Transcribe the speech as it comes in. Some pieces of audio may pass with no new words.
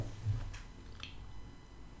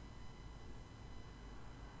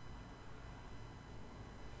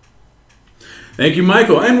Thank you,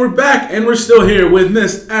 Michael. And we're back, and we're still here with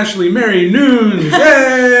Miss Ashley Mary Noons. Yay!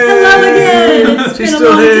 Hello again. It's She's been still a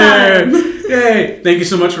long here. time. Yay! Thank you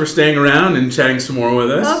so much for staying around and chatting some more with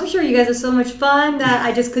us. Oh, for sure. You guys are so much fun that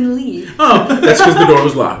I just couldn't leave. Oh, that's because the door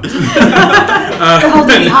was locked. They're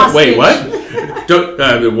holding me hostage. Wait, what? Don't,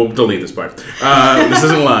 we'll delete this part. This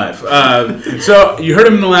isn't live. So you heard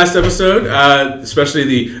him in the last episode, especially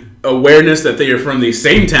the awareness that they are from the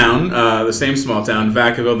same town, the same small town,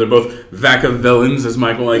 Vacaville. They're both Vacavillains, as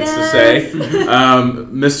Michael likes to say.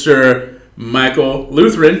 Mr. Michael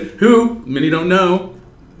Lutheran, who many don't know,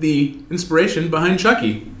 the inspiration behind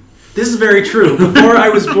Chucky. This is very true. Before I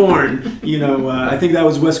was born, I think that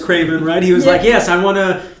was Wes Craven, right? He was like, yes, I want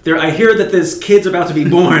to... I hear that this kid's about to be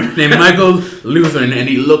born. Named Michael Lutheran, and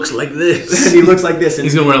he looks like this. And he looks like this. And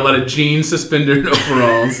he's going to wear a lot of jeans, suspended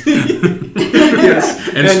overalls. Yes.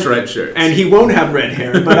 And striped shirts. And he won't have red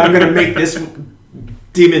hair, but I'm going to make this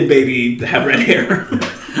demon baby have red hair.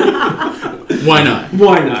 Why not?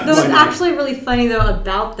 Why not? That was actually really funny, though,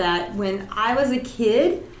 about that. When I was a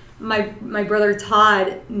kid... My brother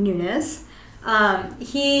Todd Nunes,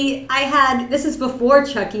 this is before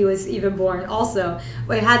Chucky was even born also.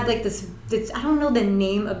 I had like this, I don't know the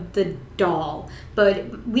name of the doll,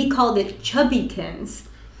 but we called it Chubbykins.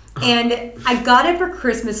 And I got it for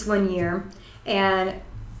Christmas one year, and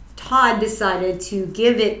Todd decided to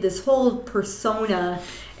give it this whole persona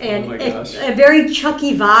and a very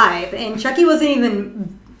Chucky vibe. And Chucky wasn't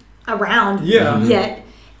even around yet.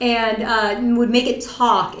 And would make it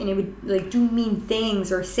talk, and it would like do mean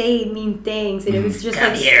things or say mean things, and it was just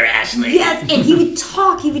Come here, Ashley. Yes, and he would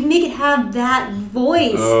talk. He would make it have that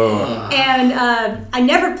voice. Oh. And I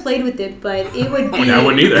never played with it, but it would be. I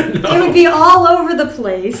wouldn't either. No. It would be all over the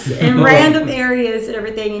place in random areas and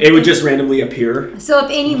everything. And it would just randomly appear. So if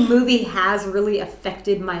any movie has really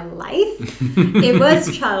affected my life, it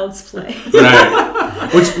was Child's Play.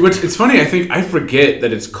 Right. Which it's funny. I think I forget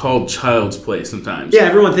that it's called Child's Play sometimes. Yeah,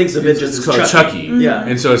 everyone thinks of it just as called Chucky. Mm-hmm. Yeah,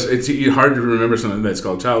 and so it's hard to remember something that's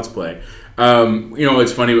called Child's Play.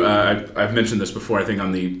 It's funny. I've mentioned this before. I think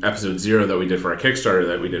on the episode 0 that we did for our Kickstarter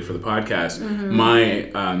that we did for the podcast.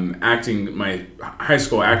 Mm-hmm. My high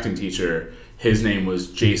school acting teacher, his name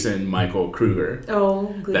was Jason Michael Kruger.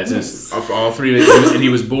 Oh, goodness! That's just all three, and he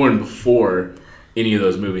was born before any of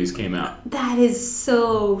those movies came out. That is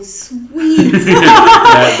so sweet. He needs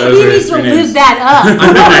to live that up.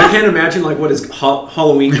 I can't imagine like what his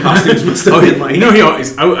Halloween costumes must have been like. He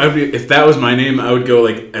always. If that was my name, I would go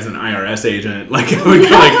like as an IRS agent. Like I would go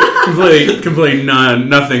like completely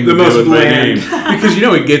nothing to do with my name because he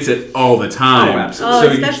gets it all the time. Oh,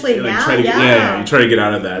 absolutely. So especially now. You try to get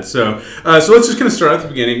out of that. So let's just kind of start at the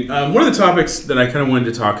beginning. One of the topics that I kind of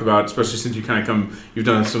wanted to talk about, especially since you've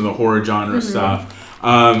done some of the horror genre stuff.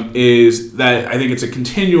 Is that I think it's a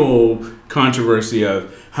continual controversy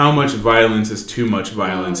of how much violence is too much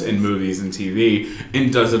violence in movies and TV,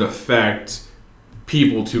 and does it affect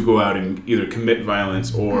people to go out and either commit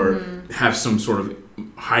violence or have some sort of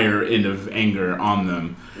higher end of anger on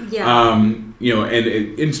them. Yeah. And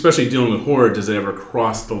especially dealing with horror, does it ever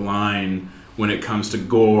cross the line when it comes to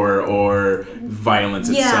gore or violence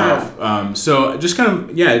itself? So just kind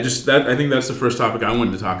of, just that. I think that's the first topic I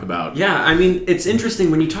wanted to talk about. Yeah, I mean, it's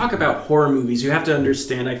interesting when you talk about horror movies, you have to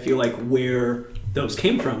understand, I feel like, where those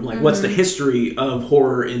came from. Like, what's the history of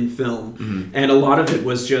horror in film? Mm-hmm. And a lot of it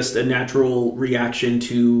was just a natural reaction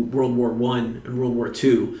to World War I and World War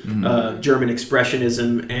II, German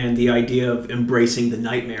Expressionism, and the idea of embracing the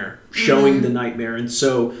nightmare, showing the nightmare. And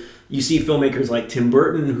so you see filmmakers like Tim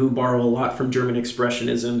Burton who borrow a lot from German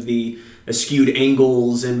Expressionism, the skewed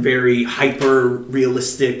angles and very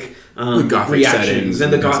hyper-realistic reactions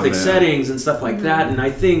and the gothic settings and stuff like that. And I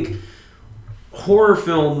think horror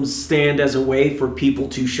films stand as a way for people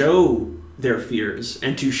to show their fears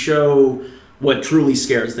and to show what truly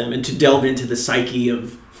scares them and to delve into the psyche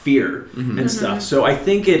of fear and stuff. So I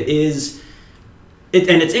think it is...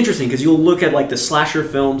 and it's interesting because you'll look at like the slasher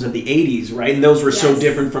films of the 80s, right? And those were so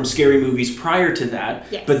different from scary movies prior to that.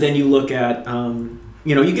 Yes. But then you look at,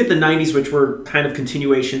 you get the 90s, which were kind of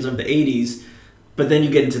continuations of the 80s. But then you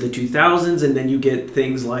get into the 2000s, and then you get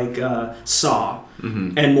things like Saw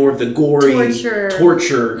and more of the gory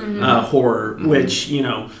torture horror, which,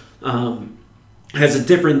 has a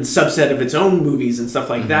different subset of its own movies and stuff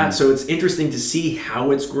like that. So it's interesting to see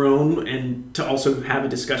how it's grown and to also have a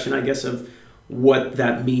discussion, I guess, of what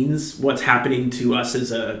that means, what's happening to us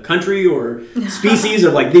as a country or species,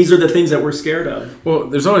 of like, these are the things that we're scared of. Well,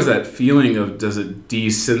 there's always that feeling of, does it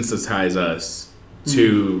desensitize us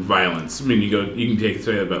to violence? I mean, you can take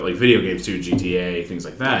it about like video games too, GTA, things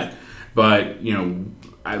like that. But,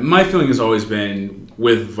 my feeling has always been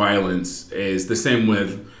with violence is the same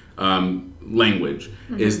with language,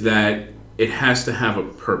 is that it has to have a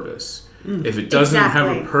purpose. If it doesn't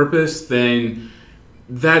have a purpose, then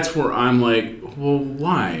that's where I'm like, well,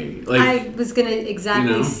 why? Like, I was going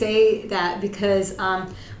to say that because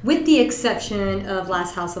with the exception of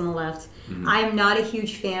Last House on the Left, I'm not a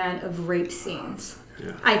huge fan of rape scenes.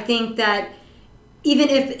 Yeah. I think that even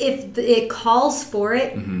if it calls for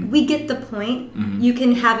it, we get the point. You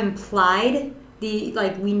can have implied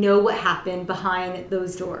we know what happened behind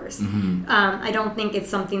those doors. I don't think it's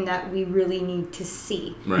something that we really need to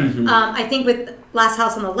see. Right. I think with Last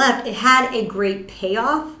House on the Left, it had a great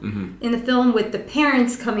payoff in the film with the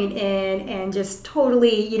parents coming in and just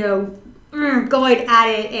totally, going at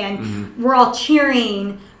it, and we're all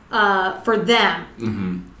cheering for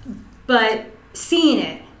them. But seeing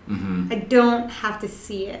it, I don't have to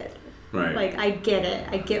see it. Right. Like, I get it.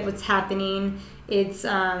 I get what's happening. It's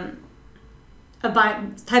a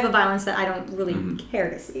type of violence that I don't really care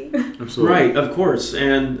to see. Absolutely. Right, of course.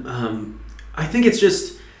 And I think it's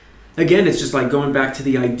just, again, it's just like going back to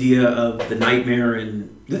the idea of the nightmare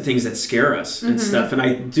and the things that scare us and stuff. And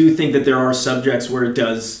I do think that there are subjects where it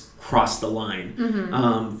does cross the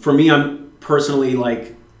line. For me, I'm personally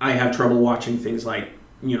like, I have trouble watching things like,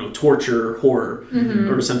 torture, horror,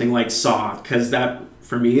 or something like Saw, because that,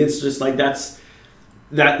 for me, it's just like that's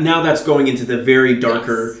going into the very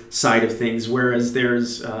darker side of things, whereas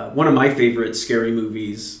there's one of my favorite scary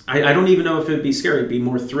movies, I don't even know if it'd be scary, it'd be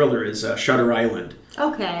more thriller, is Shutter Island.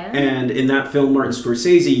 Okay. And in that film, Martin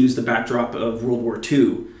Scorsese used the backdrop of World War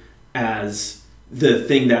II as the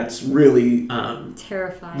thing that's really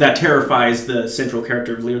terrifying. That terrifies the central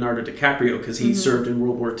character of Leonardo DiCaprio, because he served in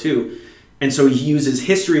World War II. And so he uses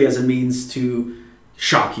history as a means to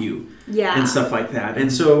shock you and stuff like that.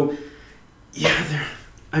 And so,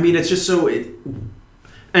 it's just so...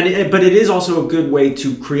 but it is also a good way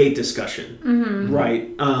to create discussion,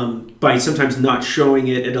 right? By sometimes not showing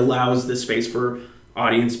it, it allows the space for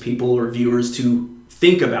audience people or viewers to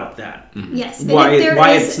think about that. Yes, why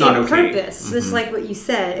it's not okay. Purpose, just like what you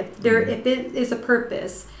said. If it is a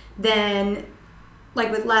purpose, then... Like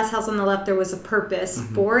with Last House on the Left, there was a purpose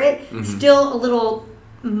for it. Still a little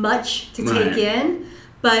much to take in.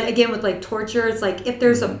 But again, with like torture, it's like if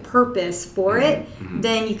there's a purpose for it,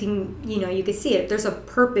 then you can see it. If there's a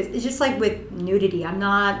purpose, it's just like with nudity. I'm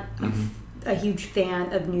not a huge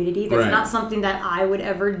fan of nudity. That's not something that I would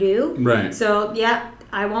ever do. Right. So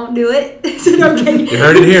I won't do it. You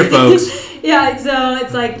heard it here, folks. So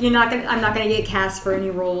it's like I'm not gonna get cast for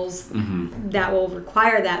any roles that will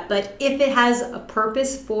require that. But if it has a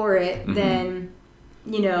purpose for it, then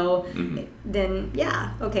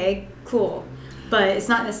okay, cool. But it's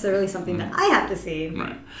not necessarily something that I have to see.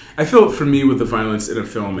 Right. I feel for me with the violence in a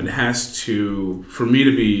film, it has to, for me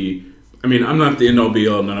to be, I'm not the end all be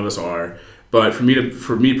all, none of us are, but for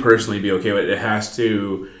me personally to be okay with it, it has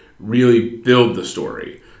to really build the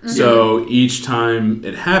story. So each time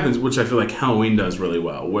it happens, which I feel like Halloween does really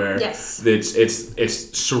well, where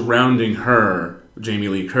it's surrounding her, Jamie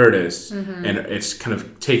Lee Curtis, and it's kind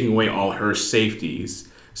of taking away all her safeties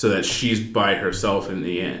so that she's by herself in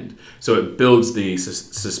the end. So it builds the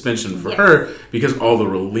suspension for her, because all the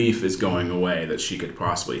relief is going away that she could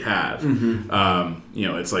possibly have.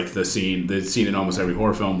 It's like the scene in almost every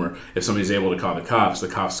horror film where if somebody's able to call the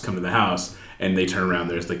cops come to the house, and they turn around,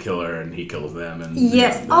 there's the killer, and he kills them. And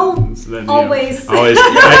always.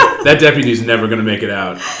 That deputy's never going to make it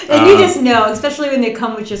out. And you just know, especially when they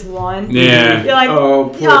come with just one. Yeah. You're like, oh,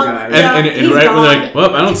 poor guy. And right when they're like,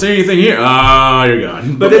 well, I don't see anything here. Oh, you're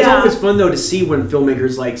gone. But it's always fun, though, to see when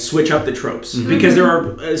filmmakers, like, switch up the tropes. Because there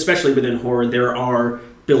are, especially within horror, there are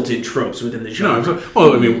built-in tropes within the genre.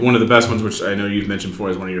 One of the best ones, which I know you've mentioned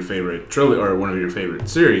before, is one of your favorite one of your favorite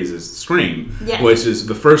series is Scream, which is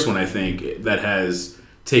the first one I think that has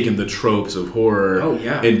taken the tropes of horror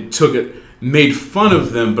and made fun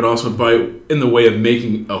of them, but also in the way of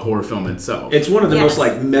making a horror film itself. It's one of the most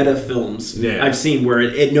like meta films I've seen, where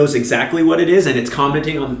it knows exactly what it is and it's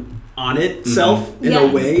commenting on itself in a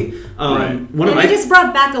way. They just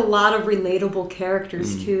brought back a lot of relatable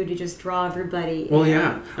characters too, to just draw everybody. Well,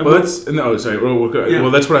 yeah. Well, that's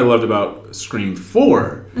what I loved about Scream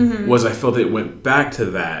 4 was I felt it went back to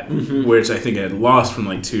that, which I think it had lost from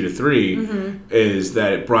like 2 to 3, is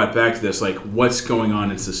that it brought back to this like what's going on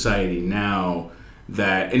in society now,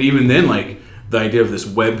 and even then like the idea of this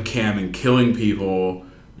webcam and killing people.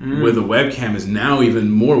 With a webcam is now even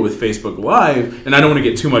more with Facebook Live, and I don't want to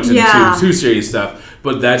get too much into too serious stuff,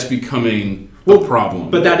 but that's becoming a problem.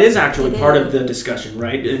 But that is actually part of the discussion,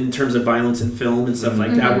 right? In terms of violence in film and stuff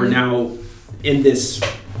like that, we're now in this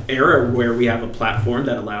era where we have a platform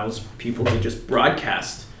that allows people to just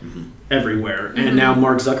broadcast everywhere. And now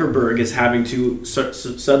Mark Zuckerberg is having to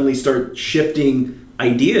suddenly start shifting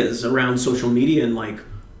ideas around social media and like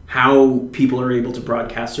how people are able to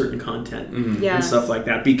broadcast certain content and stuff like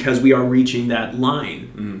that, because we are reaching that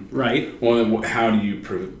line, right? Well, then how do you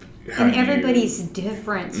prove? And everybody's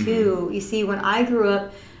different too. You see, when I grew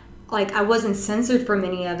up, like I wasn't censored from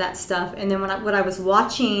any of that stuff, and then when I was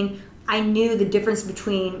watching, I knew the difference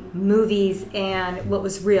between movies and what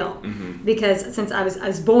was real, because since I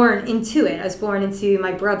was born into it, I was born into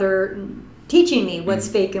my brother teaching me what's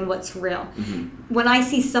fake and what's real. When I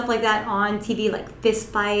see stuff like that on TV, like fist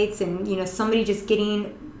fights and somebody just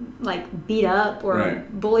getting like beat up or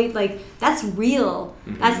bullied, like that's real.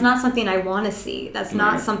 That's not something I want to see. That's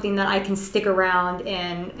not something that I can stick around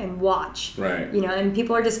and watch. Right. And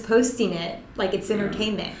people are just posting it like it's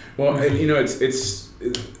entertainment. Well, it's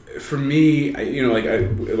for me,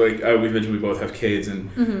 we've mentioned we both have kids,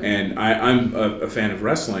 and I'm a fan of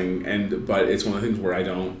wrestling, but it's one of the things where I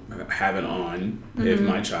don't have it on if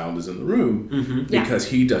my child is in the room because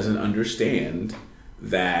he doesn't understand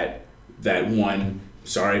that one.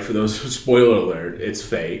 Sorry for those. Spoiler alert! It's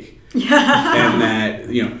fake. And that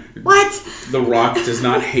what? The Rock does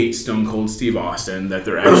not hate Stone Cold Steve Austin. That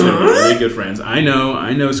they're actually really good friends. I know,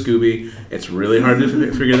 Scooby. It's really hard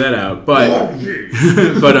to figure that out, but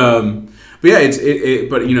yeah,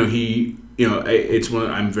 it's one.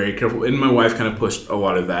 I'm very careful, and my wife kind of pushed a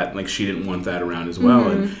lot of that. Like she didn't want that around as well,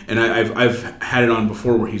 and I've had it on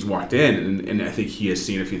before where he's walked in, and I think he has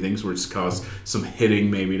seen a few things where it's caused some hitting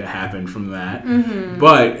maybe to happen from that.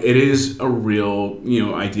 But it is a real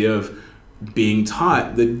idea of being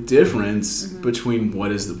taught the difference between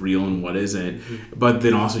what is real and what isn't. But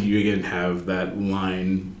then also you again have that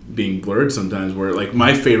line being blurred sometimes where like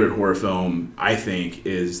my favorite horror film I think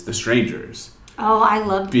is The Strangers. Oh, I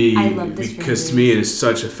love this because to me it is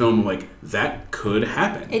such a film like that could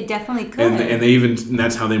happen. It definitely could. And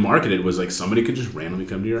that's how they marketed was like somebody could just randomly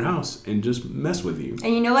come to your house and just mess with you.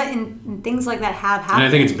 And you know what? And things like that have happened. And I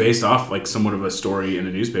think it's based off like somewhat of a story in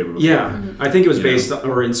a newspaper before. Yeah, I think it was based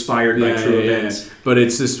or inspired by true events. But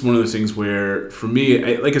it's just one of those things where for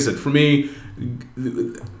me, like I said, for me,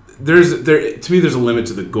 there's a limit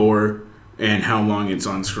to the gore and how long it's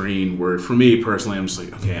on screen, where for me personally, I'm just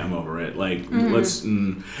like, okay, I'm over it. Like,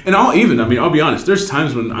 and I'll be honest, there's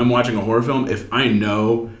times when I'm watching a horror film, if I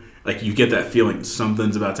know, like, you get that feeling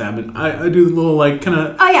something's about to happen, I do the little, like, kind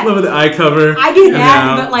of over the eye cover. I do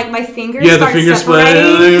that, but, like, my fingers the finger split. But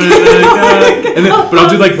I'll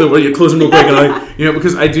do, like, you close them real quick, and like,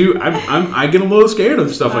 because I get a little scared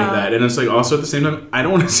of stuff like that, and it's like, also at the same time, I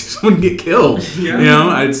don't want to see someone get killed.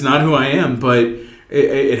 It's not who I am, but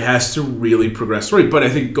it has to really progress story. But I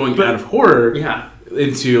think going out of horror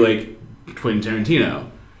into like Quentin Tarantino,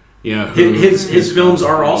 his films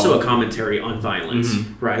are also a commentary on violence,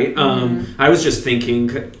 right? I was just thinking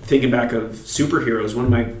back of superheroes. One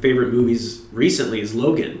of my favorite movies recently is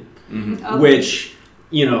Logan, which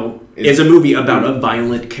is a movie about a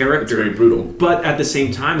violent character, it's very brutal. But at the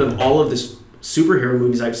same time, of all of the superhero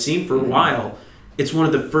movies I've seen for a while, it's one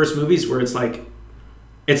of the first movies where it's like,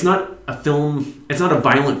 it's not a film. It's not a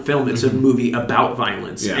violent film. It's a movie about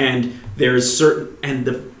violence, and there's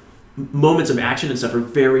the moments of action and stuff are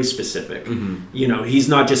very specific. He's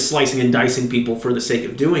not just slicing and dicing people for the sake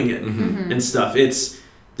of doing it and stuff.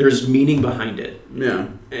 There's meaning behind it. Yeah,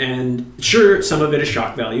 and sure, some of it is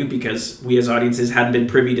shock value because we as audiences hadn't been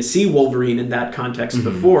privy to see Wolverine in that context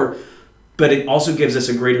before. But it also gives us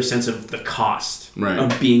a greater sense of the cost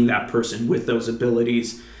of being that person with those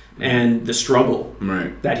abilities. And the struggle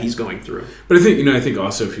that he's going through. But I think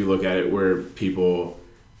also if you look at it where people,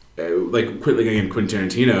 like Quentin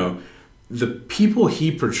Tarantino, the people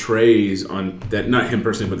he portrays on that, not him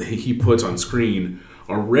personally, but he puts on screen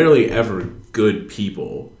are rarely ever good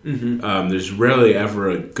people. There's rarely ever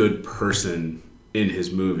a good person in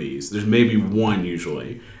his movies. There's maybe one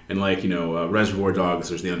usually. And like, Reservoir Dogs,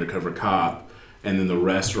 there's the undercover cop. And then the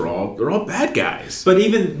rest they're all bad guys. But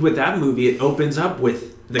even with that movie, it opens up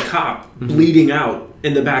with the cop bleeding out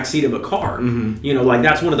in the back seat of a car. Like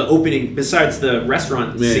that's one of the opening. Besides the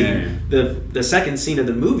restaurant scene, the second scene of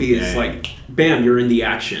the movie is like, bam, you're in the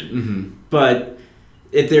action. But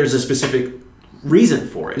there's a specific reason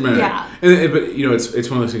for it. Right. Yeah. But it's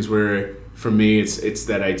one of those things where for me, it's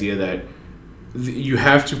that idea that you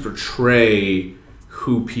have to portray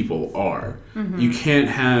who people are. You can't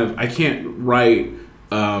I can't write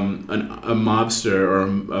a mobster or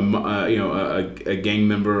a gang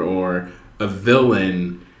member or a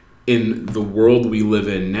villain in the world we live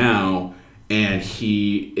in now, and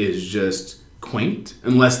he is just quaint,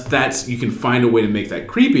 unless that's you can find a way to make that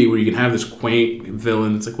creepy, where you can have this quaint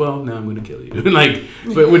villain. It's like, well, no, I'm going to kill you,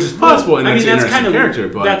 but which is possible, and that's an interesting character.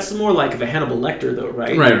 But that's more like of a Hannibal Lecter, though,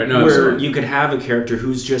 right? Right. No, where absolutely. you could have a character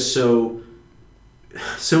who's just so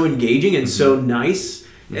engaging and so nice.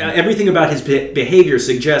 Everything about his behavior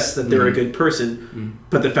suggests that they're a good person,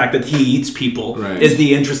 but the fact that he eats people is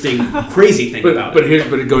the interesting, crazy thing about it.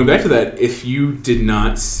 But going back to that, if you did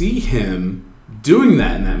not see him doing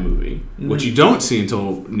that in that movie, which you don't see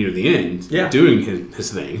until near the end, doing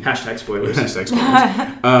his thing. Hashtag spoilers.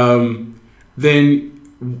 Then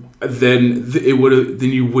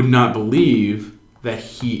you would not believe that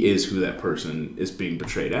he is who that person is being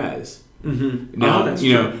portrayed as. Mm-hmm. Now,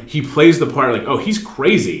 he plays the part like, oh, he's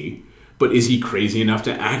crazy, but is he crazy enough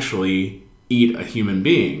to actually eat a human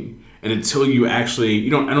being? And until you actually,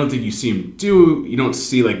 I don't think you see him you don't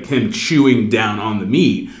see like him chewing down on the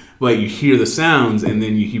meat. But you hear the sounds, and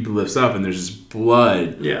then he lifts up, and there's just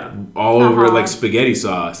blood all over like spaghetti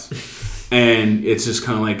sauce, and it's just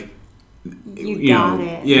kind of like, you got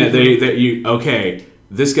it. Yeah, okay.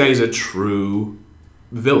 This guy is a true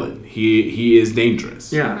villain. He is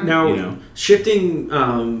dangerous. Yeah. Now, shifting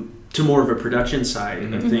to more of a production side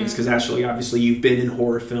of things, because Ashley, obviously, you've been in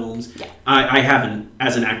horror films. Yeah. I haven't,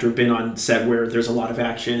 as an actor, been on set where there's a lot of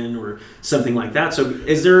action or something like that. So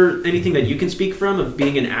is there anything that you can speak from of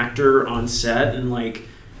being an actor on set and like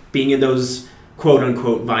being in those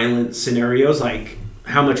quote-unquote violent scenarios? Like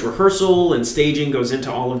how much rehearsal and staging goes into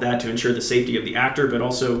all of that to ensure the safety of the actor, but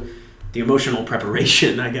also the emotional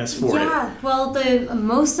preparation, I guess, for it? Yeah, well,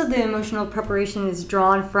 most of the emotional preparation is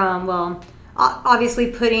drawn from,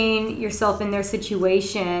 obviously putting yourself in their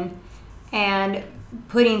situation and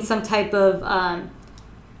putting some type of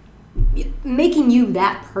making you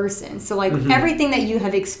that person. So like everything that you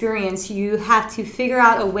have experienced, you have to figure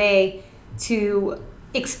out a way to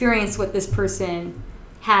experience what this person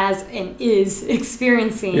has and is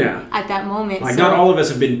experiencing at that moment. Like, not all of us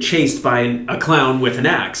have been chased by a clown with an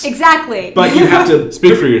axe. Exactly. But you have to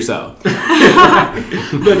speak for yourself. But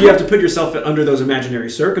you have to put yourself under those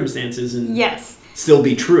imaginary circumstances and still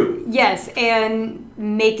be true. Yes, and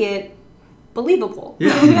make it believable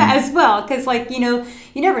as well, because you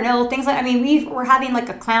never know things like, we're having like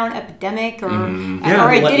a clown epidemic or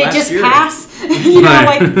did it just pass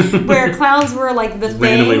like where clowns were like the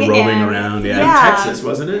randomly thing roaming around in Texas,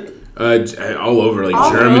 wasn't it? All over, like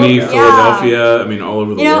all Germany, over, Philadelphia. All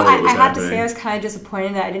over the world. I have to say, I was kind of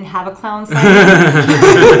disappointed that I didn't have a clown sighting.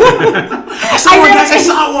 I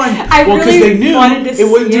saw one. Because they knew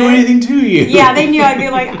it wouldn't do anything to you. Yeah, they knew I'd be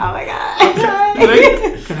like, oh my god.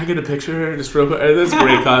 Can I get a picture just real quick? That's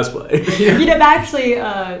great cosplay. That actually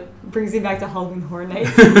brings me back to Halloween Horror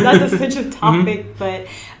Nights. That's such a topic, but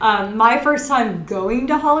my first time going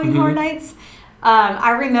to Halloween Horror Nights,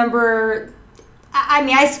 I remember.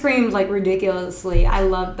 I screamed like ridiculously. I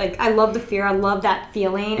love the fear. I love that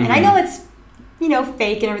feeling, and I know it's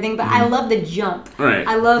fake and everything, but I love the jump. Right.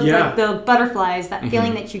 I love like, the butterflies, that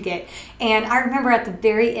feeling that you get. And I remember at the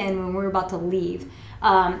very end when we were about to leave,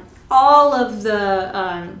 all of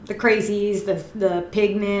the crazies, the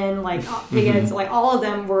pigmen, like pigheads, like all of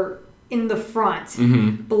them were in the front,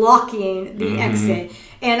 blocking the exit.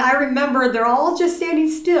 And I remember they're all just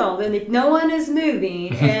standing still, and like, no one is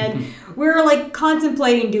moving. And we're like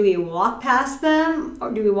contemplating, do we walk past them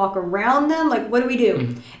or do we walk around them? Like, what do we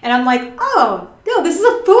do? And I'm like, oh, no, this is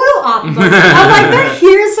a photo op. I'm like, they're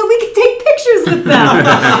here so we can take pictures with them.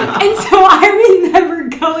 And so I remember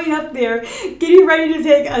going up there, getting ready to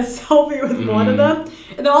take a selfie with one of them.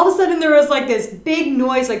 And then all of a sudden there was like this big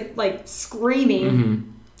noise, like screaming.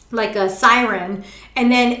 Like a siren,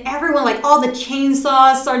 and then everyone, like all the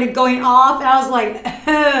chainsaws started going off, and I was like,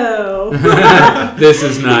 oh. This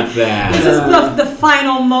is not that. This is the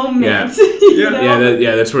final moment. That's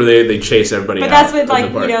where they chase everybody out. But that's what,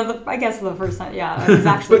 like, I guess the first time, it was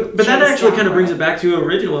actually But that actually kind of brings it back to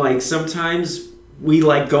original, like, sometimes we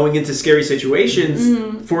like going into scary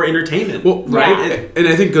situations for entertainment, right? And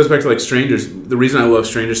I think it goes back to, like, Strangers. The reason I love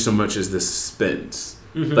Strangers so much is the suspense.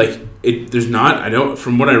 Like, there's not,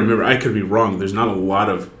 from what I remember, I could be wrong, there's not a lot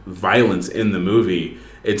of violence in the movie.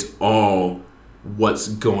 It's all what's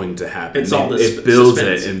going to happen. It's all it builds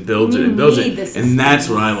suspense. it and builds it and builds it. And that's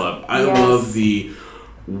what I love. I love the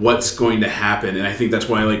what's going to happen, and I think that's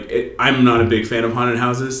why, like, I'm not a big fan of haunted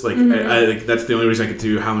houses. Like, I that's the only reason I could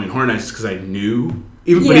do Halloween Horror Nights, is because I knew, but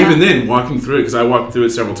even then, walking through it, because I walked through it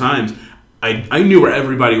several times, I knew where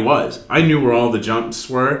everybody was. I knew where all the jumps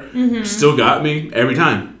were. Still got me every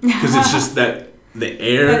time, because it's just that the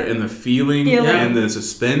air and the feeling and the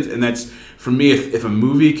suspense, and that's, for me, if a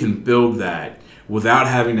movie can build that without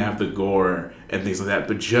having to have the gore and things like that,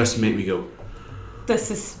 but just make me go, the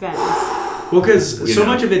suspense. Well, because You so know.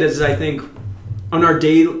 much of it is, I think, on our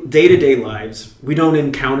day-to-day lives, we don't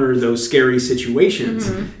encounter those scary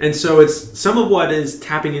situations. And so it's some of what is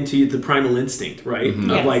tapping into the primal instinct, right? Of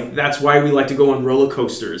Yes. like, that's why we like to go on roller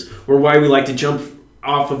coasters, or why we like to jump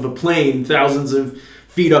off of a plane thousands of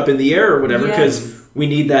feet up in the air or whatever, because Yes. we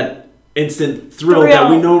need that instant thrill that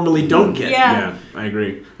we normally don't get. Yeah. Yeah, I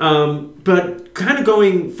agree. But kind of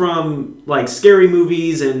going from like scary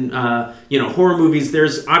movies and horror movies,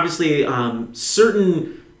 there's obviously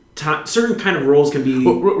certain kind of roles can be.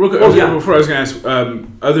 Well, real quick, before I was going to ask,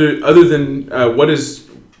 other than what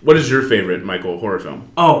is your favorite Michael horror film?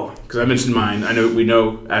 Oh, Because I mentioned mine. We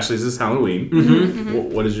know Ashley's is Halloween.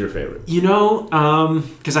 What is your favorite?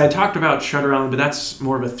 because I talked about Shutter Island, but that's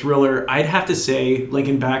more of a thriller. I'd have to say,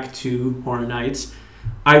 linking back to Horror Nights,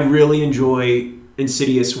 I really enjoy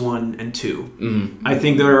Insidious 1 and 2. I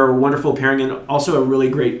think they're a wonderful pairing and also a really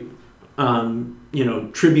great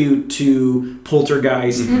tribute to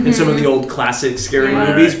Poltergeist and some of the old classic scary Yeah.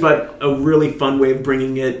 movies, but a really fun way of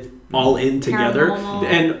bringing it all in together. Paranormal.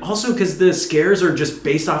 And also because the scares are just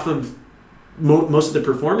based off of most of the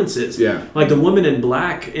performances. Yeah. Like the woman in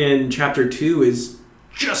black in chapter 2 is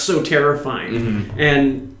just so terrifying.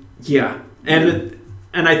 And yeah.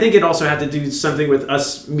 And I think it also had to do something with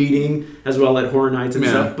us meeting as well at Horror Nights and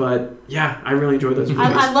stuff. But yeah, I really enjoy those movies.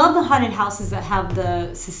 I love the haunted houses that have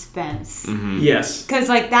the suspense. Yes. Because,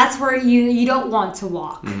 like, that's where you don't want to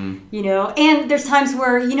walk, you know? And there's times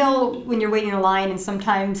where, when you're waiting in a line and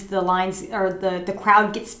sometimes the lines or the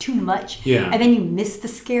crowd gets too much. Yeah. And then you miss the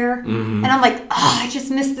scare. And I'm like, I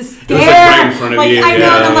just missed the scare. was, like, right in front of you. I know.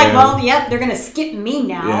 Yeah, and I'm like, yeah. well, yep, they're going to skip me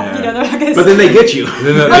now. Yeah. They're not going to But then they get you.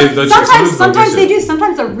 Sometimes they do.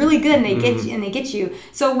 Sometimes they're really good and they get you.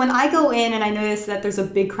 So when I go in and I notice that there's a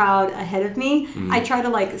big crowd ahead of me, I try to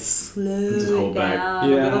like slow Just it hold back. down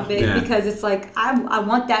a Yeah. little bit Yeah. because it's like I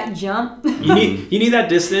want that jump. You need that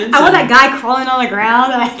distance. I want that guy crawling on the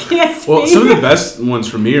ground and I can't see. Well, some of the best ones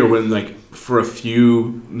for me are when, like, for a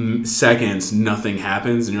few seconds, nothing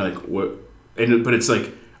happens, and you're like, what? But it's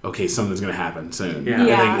like, okay, something's going to happen soon. Yeah. And,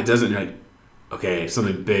 Yeah. like, it doesn't, you're like, okay,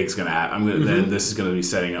 something big's going to happen. Then this is going to be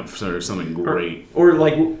setting up for something great. Or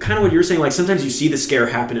like kind of what you're saying, like sometimes you see the scare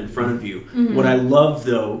happen in front of you. What I love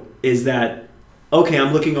though is that, okay,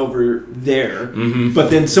 I'm looking over there, but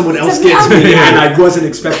then someone else Somebody gets else me gets and I wasn't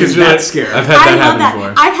expecting Because you're that like, scare. I've had I that love happen that.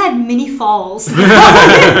 before. I've had many falls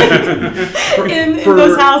in For-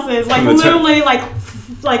 those houses, like From the literally like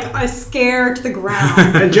a scare to the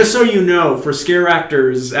ground. And just so you know, for scare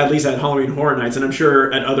actors, at least at Halloween Horror Nights, and I'm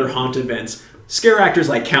sure at other haunt events, scare actors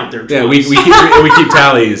like count their Yeah, drops. we keep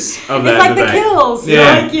tallies of that. It's like in the back. kills,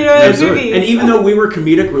 Yeah. like in Absolutely. movies. And even though we were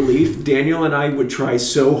comedic relief, Daniel and I would try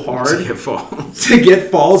so To hard get falls. to get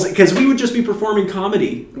falls because we would just be performing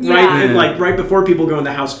comedy right Yeah. and like right before people go in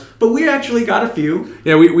the house. But we actually got a few.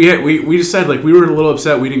 Yeah, we decided, like, we were a little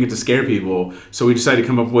upset we didn't get to scare people, so we decided to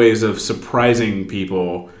come up with ways of surprising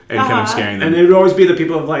people and kind of scaring them. And it would always be the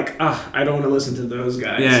people of like, I don't want to listen to those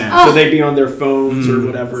guys. Yeah. So they'd be on their phones or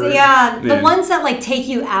whatever. So yeah, the Yeah. ones that like take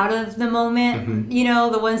you out of the moment,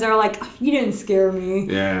 the ones that are like, you didn't scare me.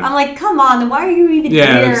 Yeah. I'm like, come on, then why are you even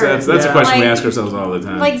Yeah, here? that's a Yeah. question we Like- ask ourselves all the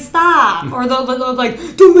time. Like, stop. Or they'll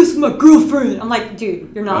like, don't mess with my girlfriend. I'm like, dude,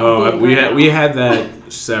 you're not. oh, dating we right had now. we had that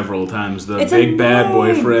several times. The It's big bad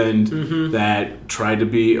annoying. boyfriend that tried to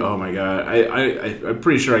be. Oh my god, I'm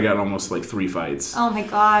pretty sure I got almost like 3 fights. Oh my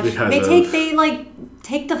gosh. Because They of-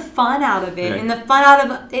 take the fun out of it Yeah. and the fun out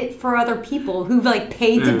of it for other people who like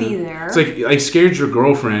paid to be there. It's like I scared your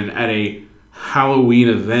girlfriend at a Halloween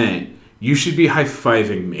event. You should be high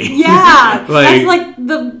fiving me. yeah. Like- that's like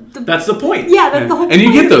the That's the point. yeah, that's the whole And you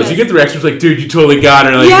point get of those. this. You get the reactions like, dude, you totally got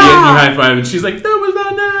her. Like, Yeah. you high five, and she's like, that was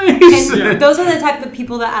not nice. And those are the type of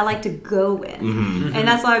people that I like to go with. Mm-hmm. And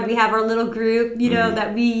that's why we have our little group,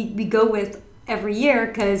 that we go with every year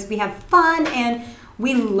because we have fun and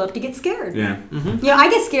we love to get scared. Yeah. I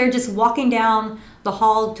get scared just walking down the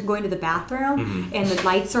hall to go into the bathroom Mm-hmm. and the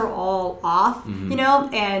lights are all off,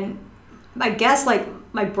 and I guess like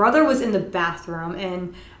my brother was in the bathroom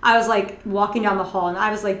and I was like walking down the hall and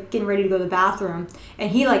I was like getting ready to go to the bathroom and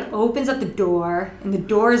he like opens up the door and the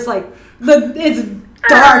door is like it's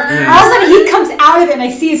dark. All of a sudden he comes out of it and I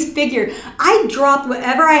see his figure. I dropped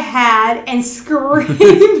whatever I had and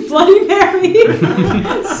screamed Bloody Mary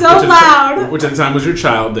so loud. Which at the time was your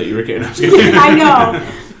child that you were getting. I'm just kidding. I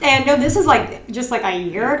know. And no, this is like just like a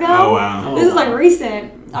year ago. Oh, wow. This is like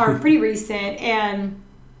recent or pretty recent, and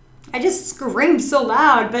I just screamed so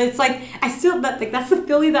loud. But it's like I still that's the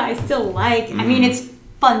Philly that I still like. I mean, it's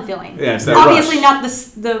fun feeling. Yeah, it's that obviously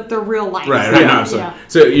rush. not the real life. Right. Yeah. No, absolutely.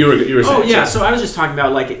 So you were saying. Oh yeah, so I was just talking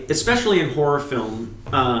about, like, especially in horror film,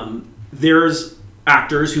 there's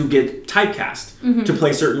actors who get typecast to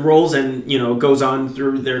play certain roles, and it goes on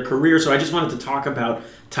through their career. So I just wanted to talk about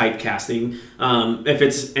typecasting. If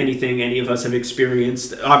it's anything any of us have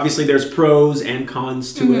experienced, obviously there's pros and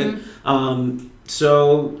cons to it.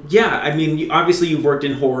 So yeah, I mean, obviously you've worked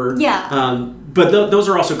in horror. Yeah. But those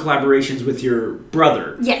are also collaborations with your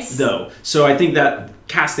brother. Yes. Though, so I think that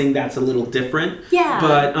casting, that's a little different. Yeah.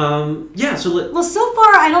 But yeah. Well, so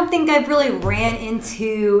far I don't think I've really ran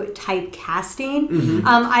into typecasting.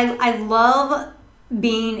 I love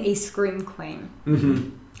being a scream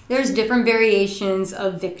queen. There's different variations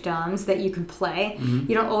of victims that you can play.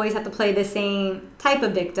 You don't always have to play the same type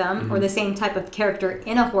of victim or the same type of character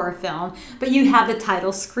in a horror film, but you have the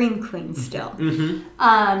title Scream Queen still.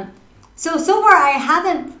 So far I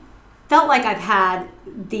haven't felt like I've had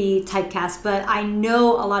the typecast, but I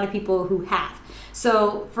know a lot of people who have.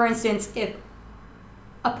 So, for instance, if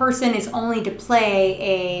a person is only to play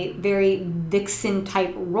a very vixen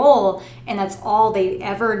type role and that's all they've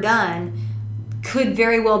ever done, could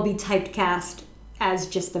very well be typecast as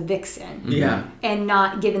just a vixen. Yeah. And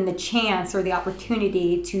not given the chance or the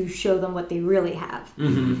opportunity to show them what they really have.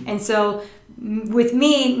 And so with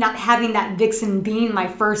me, not having that vixen being my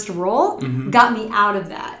first role got me out of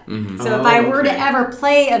that. So if I were to ever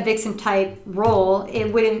play a vixen type role,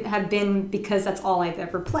 it wouldn't have been because that's all I've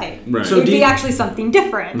ever played. Right. So It'd be actually something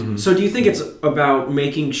different. So do you think it's about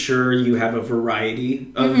making sure you have a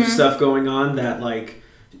variety of stuff going on, that, like,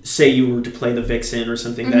 say you were to play the vixen or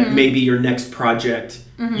something, that maybe your next project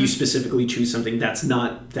you specifically choose something that's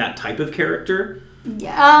not that type of character?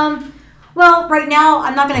 Well, right now,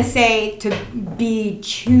 I'm not going to say to be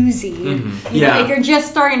choosy. You know, if you're just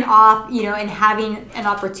starting off, and having an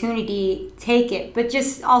opportunity, take it. But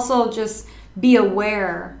just be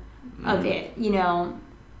aware of it,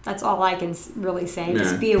 That's all I can really say.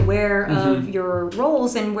 Just be aware of your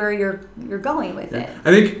roles and where you're going with it.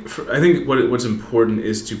 I think what's important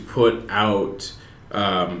is to put out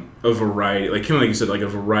a variety, like you said, like a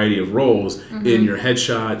variety of roles in your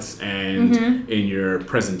headshots and in your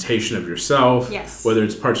presentation of yourself. Yes. Whether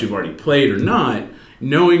it's parts you've already played or not.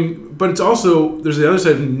 But it's also, there's the other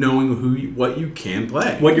side of knowing what you can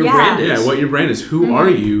play. What your brand is. Yeah, what your brand is. Who are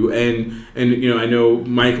you? And I know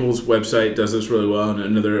Michael's website does this really well.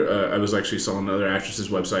 And I was actually saw another actress's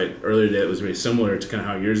website earlier today that was very similar to kind of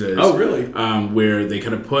how yours is. Oh, really? Where they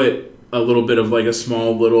kind of put a little bit of like a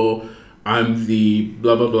small little, I'm the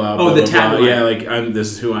blah, blah, blah, Oh, blah, the blah, blah. tagline. Yeah, like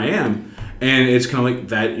this is who I am. And it's kind of like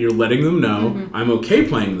that, you're letting them know, I'm okay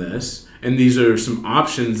playing this. And these are some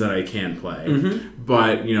options that I can play.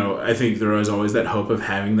 But, I think there is always that hope of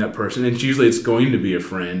having that person. And usually it's going to be a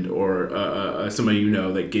friend or somebody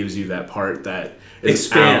that gives you that part that is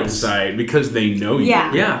expands outside because they know you.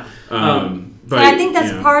 Yeah. But and I think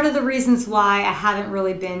that's part of the reasons why I haven't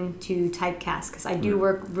really been to typecast, because I do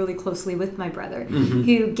work really closely with my brother,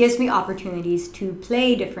 who gives me opportunities to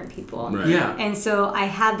play different people. Right. Yeah. And so I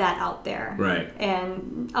have that out there. Right.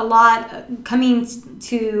 And a lot coming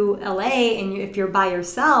to LA, and if you're by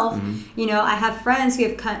yourself, I have friends who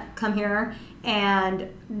have come here and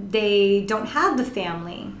they don't have the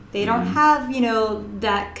family. They don't have,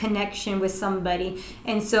 that connection with somebody.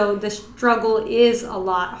 And so the struggle is a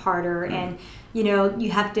lot harder. And, you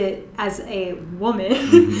have to, as a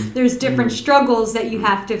woman, there's different struggles that you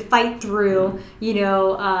have to fight through,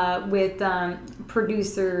 with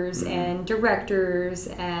producers and directors.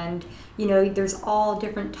 And, there's all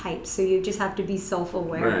different types. So you just have to be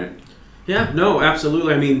self-aware. Right. Yeah, no,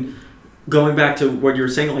 absolutely. I mean, going back to what you were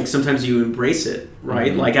saying, like sometimes you embrace it,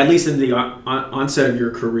 right? Like at least in the onset of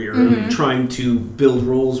your career, trying to build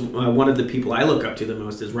roles. One of the people I look up to the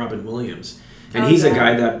most is Robin Williams. And he's a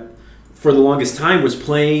guy that for the longest time was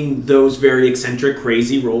playing those very eccentric,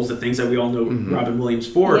 crazy roles, the things that we all know Robin Williams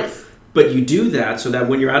for. Yes. But you do that so that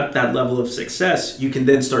when you're at that level of success, you can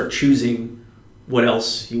then start choosing what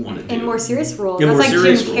else you want to do. In more serious roles. In That's more like Jim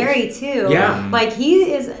serious roles. Carrey, too. Yeah. Like,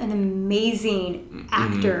 he is an amazing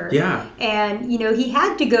actor. Yeah. And, he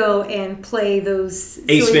had to go and play those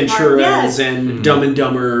Ace silly Ventura yes. and Dumb and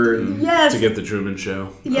Dumber. Yes. To get the Truman Show.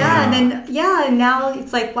 Yeah, and then and now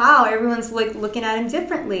it's like, wow, everyone's like looking at him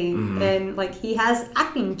differently, and like he has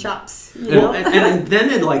acting chops. Well, and then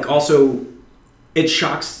it like also it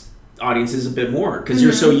shocks audiences a bit more because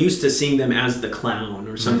you're so used to seeing them as the clown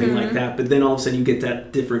or something like that, but then all of a sudden you get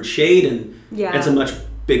that different shade, and it's a much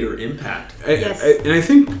bigger impact. And I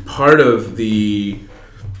think part of the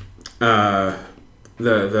what's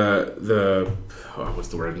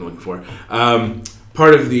the word I'm looking for?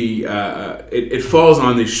 part of the it falls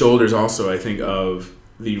on the shoulders also, I think, of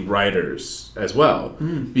the writers as well,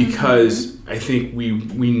 because I think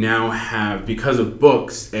we now have, because of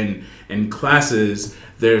books and classes,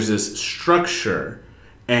 there's this structure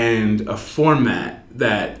and a format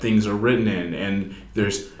that things are written in, and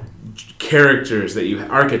there's characters that you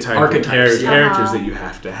archetypes characters that you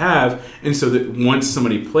have to have, and so that once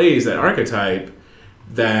somebody plays that archetype,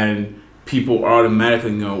 then people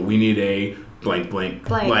automatically know we need a blank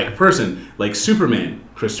like person, like Superman.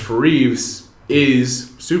 Christopher Reeves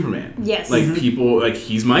is Superman. Yes. Like people, like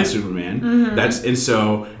he's my Superman. And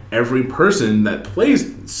so every person that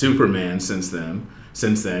plays Superman since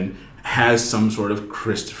then has some sort of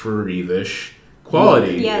Christopher Reeve-ish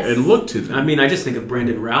quality and look to them. I mean, I just think of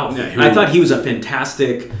Brandon Routh. Yeah, I thought he was a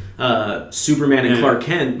fantastic Superman and Clark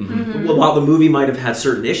Kent. While the movie might have had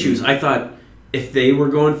certain issues, I thought if they were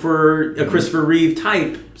going for a Christopher Reeve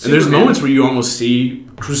type Superman, and there's moments where you almost see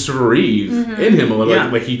Christopher Reeve in him a little,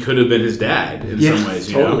 like he could have been his dad in some ways,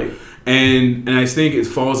 you know? And I think it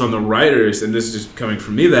falls on the writers, and this is just coming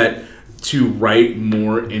from me, that to write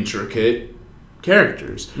more intricate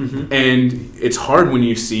characters. And it's hard when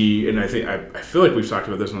you see, and I feel like we've talked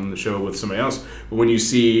about this on the show with somebody else, but when you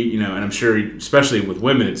see, you know, and I'm sure especially with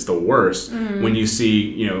women it's the worst, when you see,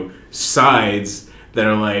 you know, sides that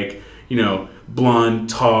are like, you know, blonde,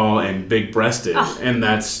 tall, and big breasted, and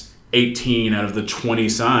that's 18 out of the 20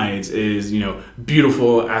 sides is, you know,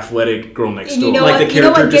 beautiful, athletic girl next door. You know, like what, the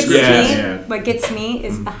character what gets me? Yeah. What gets me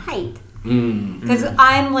is the height, because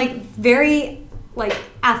I'm like very like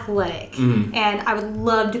athletic, and I would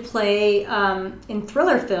love to play in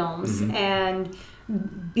thriller films and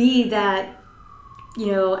be that, you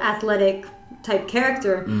know, athletic type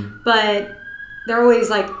character, but they're always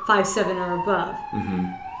like 5'7" or above.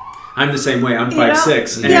 I'm the same way. I'm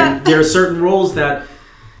 5'6", and there are certain roles that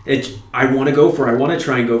I want to go for. I want to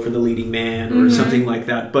try and go for the leading man or something like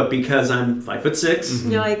that. But because I'm 5'6",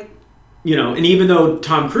 you're like, you know, and even though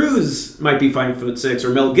Tom Cruise might be 5'6"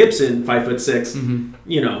 or Mel Gibson 5'6",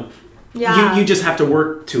 you know, you just have to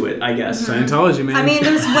work to it, I guess. Scientology, man. I mean,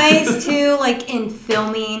 there's ways too, like in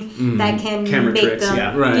filming, that can Camera make tricks,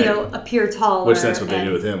 them, you know, appear taller. Which that's what they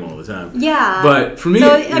do with him all the time. Yeah. But for me,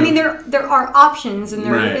 so I mean, there are options, and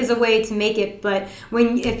there Right. is a way to make it. But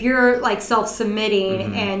if you're like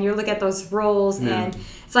self-submitting and you look at those roles, and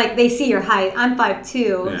it's like they see your height. I'm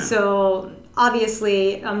 5'2", so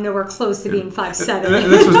obviously I'm nowhere close to being 5'7".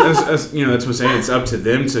 And that's what, you know, that's what I'm saying. It's up to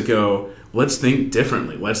them to go, let's think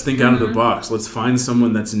differently. Let's think out of the box. Let's find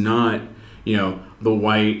someone that's not, you know, the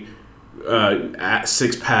white,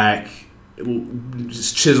 six-pack,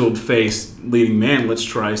 chiseled face leading man. Let's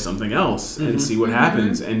try something else and see what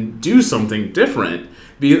happens and do something different.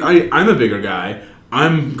 I'm a bigger guy.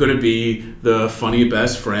 I'm going to be the funny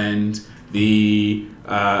best friend, the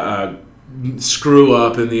screw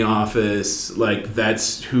up in the office. Like,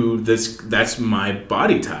 that's my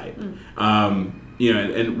body type. You know,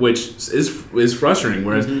 and which is frustrating.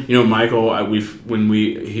 Whereas, you know, Michael,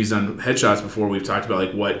 he's done headshots before, we've talked about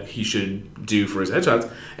like what he should do for his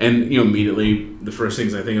headshots, and you know, immediately the first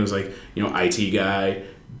things I think it was like, you know, IT guy,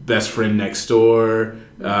 best friend next door,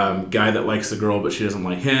 guy that likes the girl but she doesn't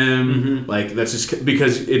like him. Like, that's just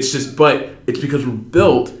because it's because we're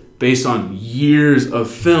built based on years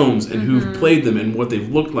of films and who've played them and what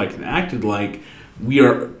they've looked like and acted like. We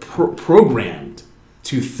are programmed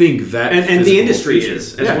to think that, and the industry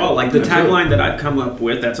is as well. Like the absolutely. tagline that I've come up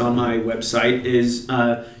with that's on my website is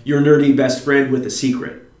your nerdy best friend with a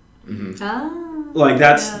secret. Like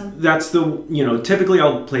that's the, you know, typically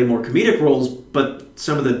I'll play more comedic roles, but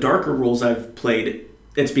some of the darker roles I've played,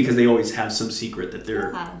 it's because they always have some secret that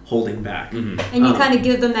they're holding back. And you kind of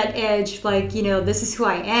give them that edge, like, you know, this is who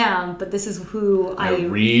I am, but this is who I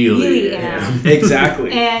really am.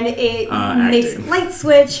 Exactly. And it makes light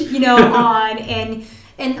switch, you know, on.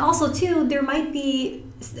 And also, too, there might be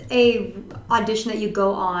a audition that you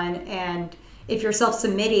go on, and if you're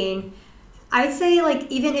self-submitting, I'd say, like,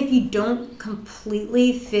 even if you don't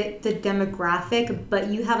completely fit the demographic, but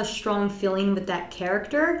you have a strong feeling with that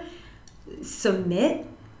character, submit,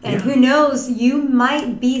 and who knows, you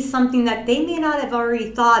might be something that they may not have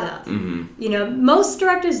already thought of. You know, most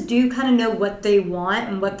directors do kind of know what they want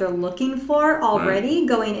and what they're looking for already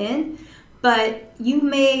going in, but you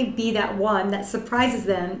may be that one that surprises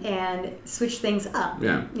them and switch things up.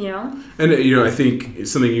 You know, and you know, I think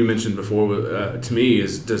something you mentioned before to me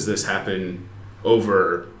is, does this happen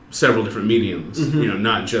over several different mediums? You know,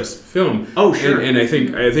 not just film. Oh, sure. And I think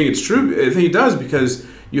it's true. I think it does, because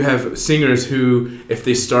you have singers who, if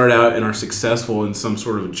they start out and are successful in some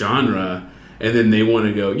sort of genre, and then they want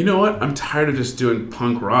to go, you know what, I'm tired of just doing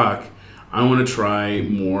punk rock. I want to try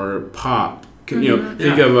more pop. You know,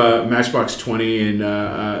 think of Matchbox 20 and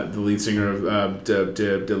the lead singer of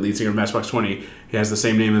the lead singer of Matchbox 20. He has the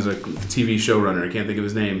same name as a TV showrunner. I can't think of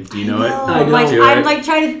his name. Do you know it? I know. I'm like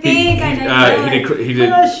trying to think.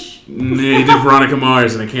 He did Veronica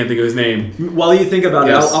Mars, and I can't think of his name. While you think about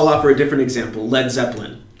Yes. it, I'll offer a different example. Led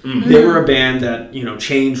Zeppelin. They were a band that, you know,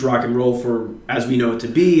 changed rock and roll for as we know it to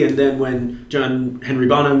be, and then when John Henry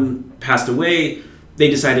Bonham passed away, they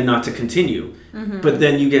decided not to continue. But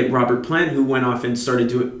then you get Robert Plant, who went off and started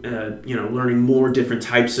doing, learning more different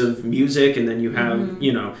types of music, and then you have,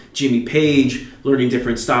 you know, Jimmy Page learning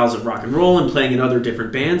different styles of rock and roll and playing in other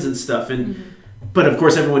different bands and stuff. And but of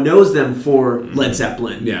course, everyone knows them for Led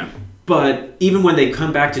Zeppelin. Yeah. But even when they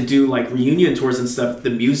come back to do like reunion tours and stuff, the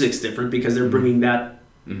music's different because they're bringing that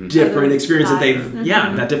different experience that they've,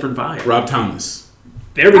 that different vibe. Rob Thomas.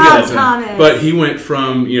 There we Rob go. Thomas. But he went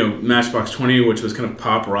from, you know, Matchbox 20, which was kind of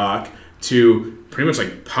pop rock, to pretty much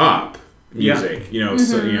like pop music. You know,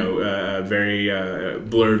 so, you know, very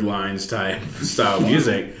blurred lines type style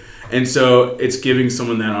music. And so it's giving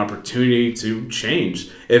someone that opportunity to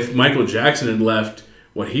change. If Michael Jackson had left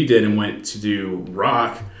what he did and went to do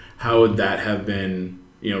rock, how would that have been,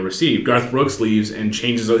 you know, received? Garth Brooks leaves and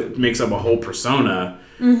makes up a whole persona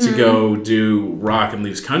to go do rock and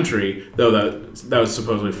leaves country, though that was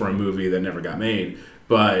supposedly for a movie that never got made.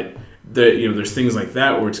 But there's things like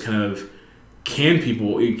that where it's kind of can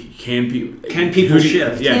people shift? Yeah, Can people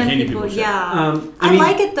shift? Yeah. I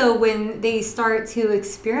like it though when they start to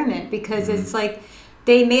experiment because it's like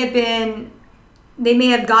they may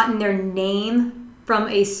have gotten their name from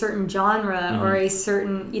a certain genre or a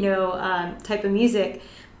certain type of music,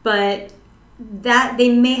 but that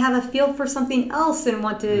they may have a feel for something else and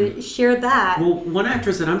want to share that. Well, one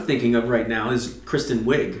actress that I'm thinking of right now is Kristen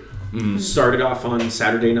Wiig. Started off on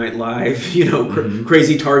Saturday Night Live, you know,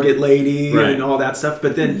 crazy Target lady and all that stuff.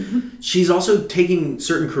 But then she's also taking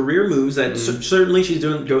certain career moves that certainly she's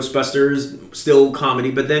doing Ghostbusters, still comedy,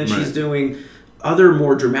 but then she's doing other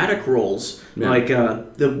more dramatic roles, like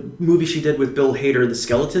the movie she did with Bill Hader, The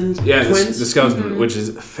Skeleton Twins. The Skeleton, which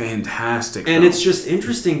is fantastic. And it's just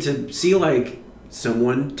interesting to see like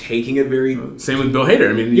someone taking a very same with Bill Hader.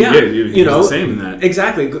 I mean, you know, the same in that.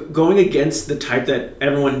 Exactly, going against the type that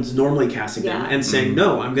everyone's normally casting them and saying,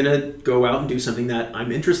 no, I'm gonna go out and do something that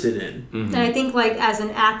I'm interested in. And I think like as an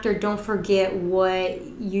actor, don't forget what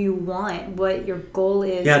you want, what your goal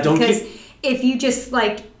is. Yeah, if you just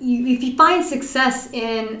like if you find success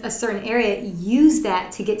in a certain area, use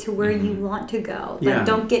that to get to where you want to go. Like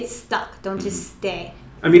don't get stuck. Don't just stay.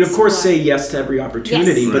 I mean, of course, say yes to every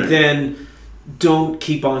opportunity, but then don't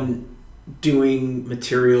keep on doing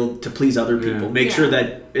material to please other people. Make sure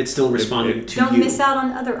that it's still responding to you. Don't miss out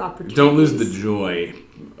on other opportunities. Don't lose the joy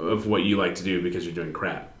of what you like to do because you're doing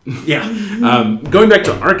crap. Going back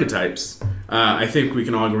to archetypes, I think we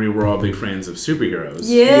can all agree we're all big fans of superheroes.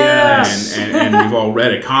 Yes. And we've all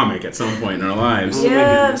read a comic at some point in our lives.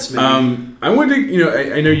 Yes. I wanted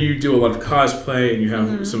to, I know you do a lot of cosplay and you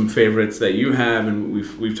have some favorites that you have, and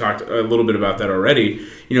we've talked a little bit about that already.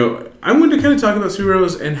 I wanted to kind of talk about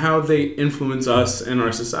superheroes and how they influence us and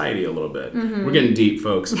our society a little bit. We're getting deep,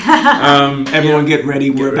 folks. Everyone get ready.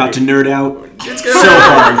 We're about to nerd out. It's so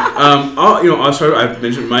hard. I'll start. I've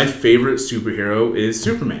mentioned my favorite superhero is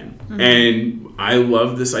Superman, and I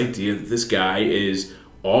love this idea that this guy is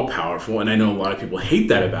all powerful, and I know a lot of people hate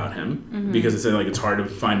that about him because it's like it's hard to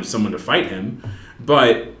find someone to fight him,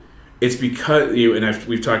 but it's because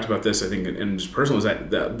we've talked about this, I think, in just personal, is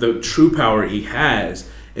that the true power he has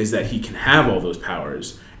is that he can have all those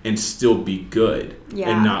powers and still be good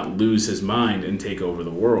and not lose his mind and take over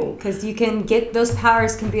the world. Because you can get those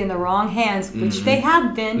powers can be in the wrong hands, which they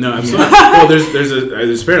have been. No, absolutely. Well,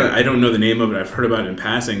 there's apparently, I don't know the name of it. I've heard about it in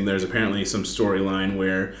passing. There's apparently some storyline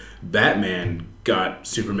where Batman got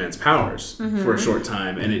Superman's powers for a short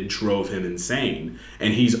time, and it drove him insane.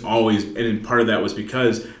 And he's always, and part of that was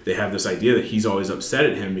because they have this idea that he's always upset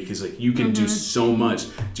at him because like you can do so much.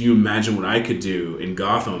 Do you imagine what I could do in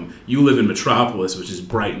Gotham? You live in Metropolis, which is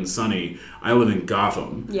bright and sunny. I live in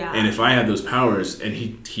Gotham. Yeah. And if I had those powers, and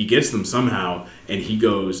he gets them somehow, and he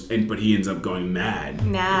goes, but he ends up going mad.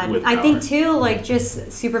 With I think too, like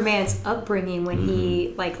just Superman's upbringing when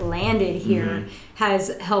he like landed here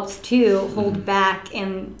has helped too hold back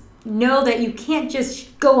and know that you can't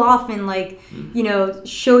just go off and like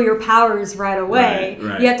show your powers right away.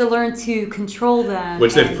 Right. You have to learn to control them,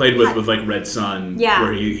 which they've played with like Red Son,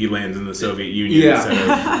 where he lands in the Soviet Union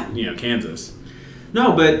instead of Kansas.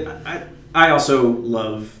 No, but I also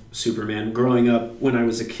love Superman. Growing up when I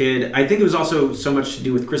was a kid, I think it was also so much to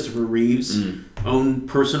do with Christopher Reeve's own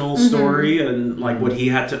personal story and like what he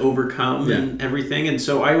had to overcome and everything. And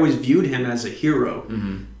so I always viewed him as a hero.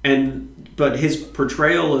 But his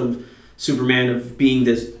portrayal of Superman of being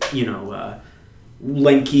this,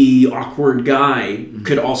 lanky, awkward guy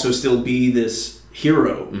could also still be this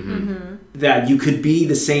hero. That you could be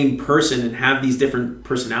the same person and have these different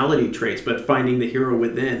personality traits, but finding the hero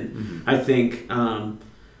within, I think,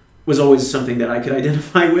 was always something that I could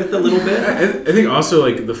identify with a little bit. I think also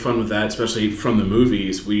like the fun with that, especially from the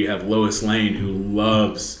movies, we have Lois Lane who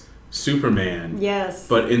loves Superman,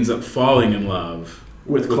 but ends up falling in love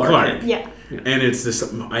with Clark. Yeah. And it's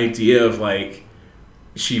this idea of like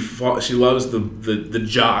she loves the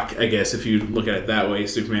jock, I guess, if you look at it that way.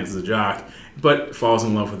 Superman's the jock, but falls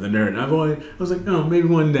in love with the nerd. And I was like, oh, maybe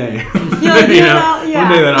one day. One day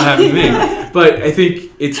that'll happen to me. But I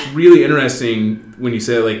think it's really interesting when you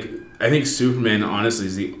say, like, I think Superman, honestly,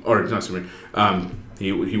 is not Superman,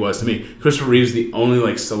 he was to me. Christopher Reeve is the only,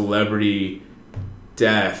 like, celebrity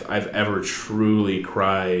death I've ever truly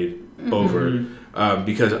cried over.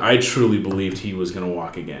 Because I truly believed he was going to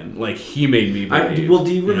walk again. Like, he made me believe.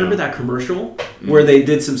 Do you remember that commercial where they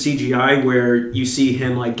did some CGI where you see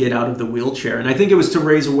him, like, get out of the wheelchair? And I think it was to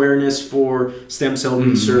raise awareness for stem cell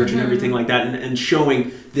research and everything like that, and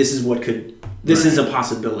showing this is a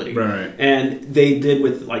possibility. Right. And they did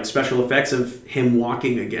with, like, special effects of him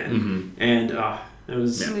walking again. And it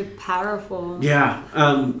was really powerful. Yeah.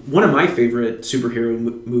 One of my favorite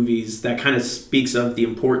superhero movies that kind of speaks of the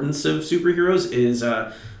importance of superheroes is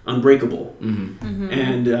Unbreakable.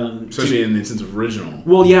 And especially in the instance of original.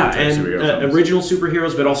 Well, yeah, and original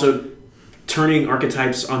superheroes, but also turning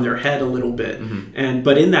archetypes on their head a little bit.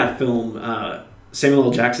 But in that film, Samuel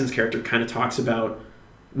L. Jackson's character kind of talks about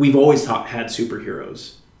we've always had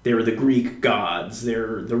superheroes. They were the Greek gods,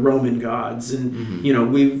 they're the Roman gods, and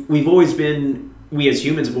we've always been. We as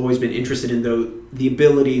humans have always been interested in the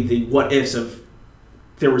ability, the what ifs of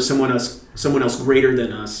there was someone else greater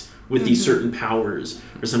than us with these certain powers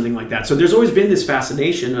or something like that. So there's always been this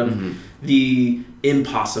fascination of the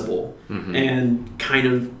impossible and kind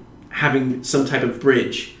of having some type of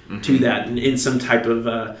bridge to that in some type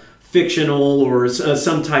of fictional or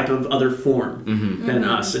some type of other form than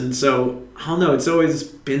us. And so I don't know. It's always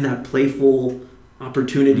been that playful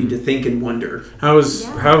opportunity to think and wonder. How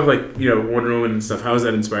Wonder Woman and stuff, how has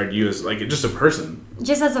that inspired you as like just a person?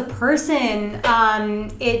 Just as a person,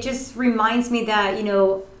 it just reminds me that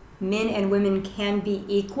men and women can be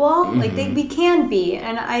equal. Like we can be,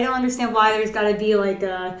 and I don't understand why there's got to be like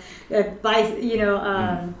a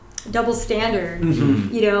double standard.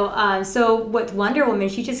 So with Wonder Woman,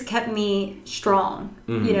 she just kept me strong.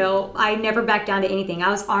 I never backed down to anything. I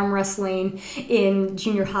was arm wrestling in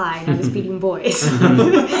junior high and I was beating boys.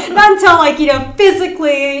 Not until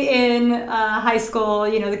physically in high school,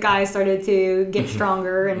 the guys started to get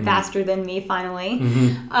stronger and faster than me finally.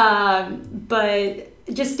 But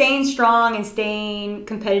just staying strong and staying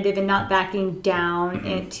competitive and not backing down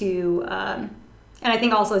into and I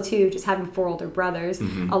think also too, just having 4 older brothers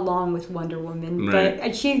along with Wonder Woman,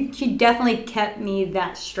 but she definitely kept me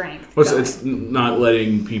that strength. Well, it's not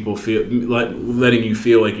letting people letting you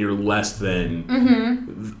feel like you're less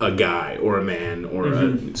than a guy or a man or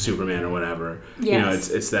a Superman or whatever.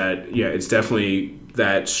 Yes. It's that. Yeah, it's definitely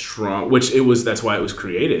that strong. That's why it was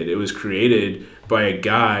created. It was created by a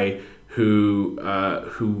guy who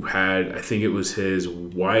had, I think it was his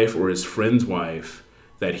wife or his friend's wife,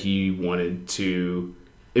 that he wanted to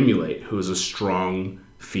emulate, who was a strong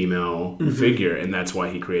female figure, and that's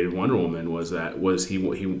why he created Wonder Woman. That was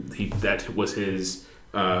his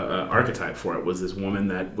archetype for it. Was this woman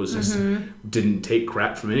that was just didn't take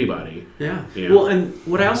crap from anybody. Yeah. Well, and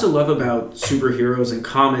what I also love about superheroes and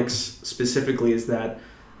comics specifically is that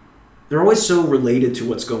they're always so related to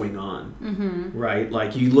what's going on, right?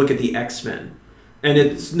 Like you look at the X-Men. And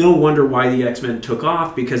it's no wonder why the X-Men took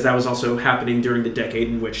off, because that was also happening during the decade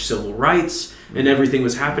in which civil rights and everything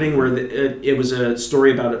was happening, where it was a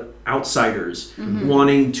story about outsiders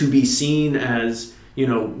wanting to be seen as,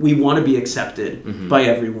 we want to be accepted by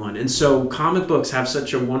everyone. And so comic books have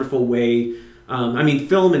such a wonderful way.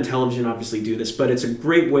 Film and television obviously do this, but it's a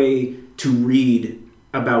great way to read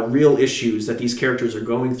about real issues that these characters are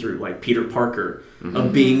going through, like Peter Parker,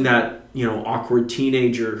 of being that, awkward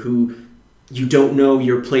teenager who you don't know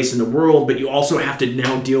your place in the world, but you also have to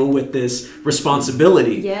now deal with this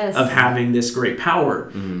responsibility of having this great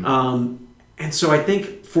power. And so I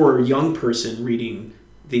think for a young person reading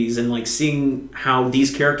these and like seeing how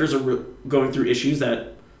these characters are going through issues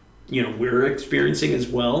that, we're experiencing as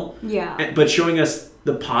well, but showing us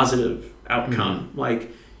the positive outcome.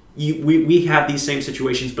 Like we have these same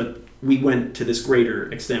situations, but we went to this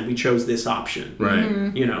greater extent. We chose this option.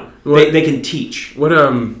 Right. You know, What- they can teach. What I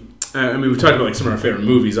mean, we've talked about like some of our favorite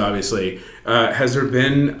movies. Obviously, has there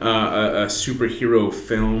been a superhero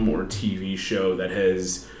film or TV show that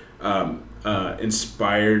has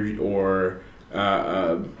inspired or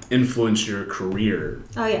influenced your career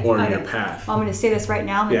Oh yeah. or Oh, your yeah. path? I'm going to say this right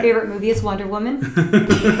now. My Yeah. favorite movie is Wonder Woman.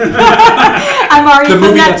 I'm already The putting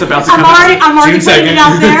movie that, that's about to I'm come out. already, I'm already June putting it 2nd.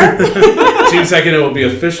 out there. June 2nd, it will be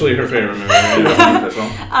officially her favorite movie.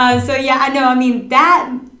 So yeah, I know. I mean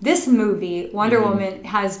this movie, Wonder Woman,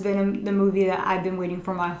 has been the movie that I've been waiting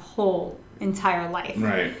for my whole entire life.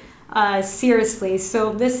 Right. Seriously.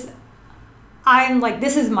 So I'm like,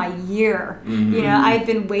 this is my year. You know, I've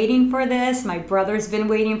been waiting for this. My brother's been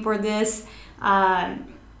waiting for this.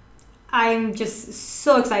 I'm just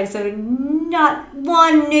so excited. So not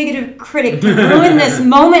one negative critic can ruin this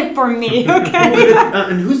moment for me. Okay.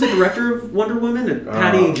 And who's the director of Wonder Woman?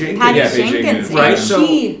 Patty Jenkins. Patty Yeah, Patty Jenkins, Jenkins, and right,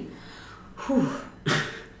 so-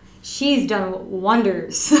 she's done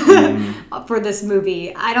wonders for this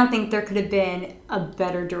movie. I don't think there could have been a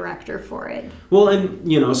better director for it. Well, and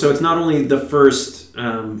you know, so it's not only the first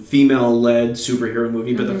female-led superhero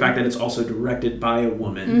movie, but the fact that it's also directed by a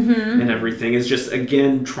woman and everything is just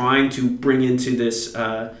again trying to bring into this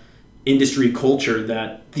industry culture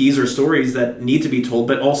that these are stories that need to be told,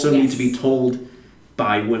 but also need Yes. to be told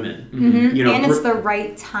by women. You know, And it's the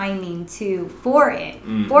right timing too for it,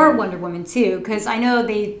 for Wonder Woman too, because I know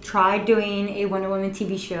they tried doing a Wonder Woman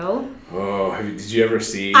TV show. Oh, did you ever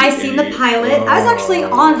see? I seen the pilot. I was actually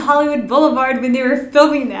on Hollywood Boulevard when they were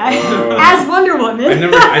filming that as Wonder Woman.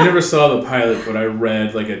 I never saw the pilot, but I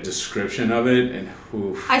read like a description of it, and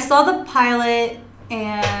oof, I saw the pilot,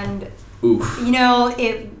 and oof. you know,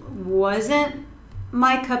 it wasn't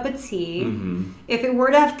my cup of tea. If it were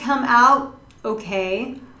to have come out,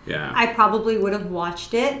 okay, Yeah. I probably would have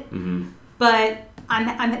watched it. But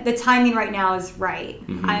I'm the timing right now is right.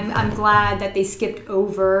 I'm glad that they skipped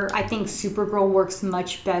over. I think Supergirl works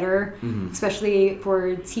much better, especially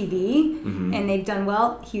for TV, and they've done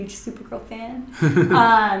well. Huge Supergirl fan.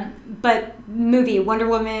 But movie Wonder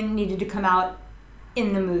Woman needed to come out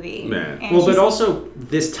in the movie. Man. And well, but she's- also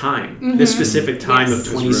this time, this specific time Yes.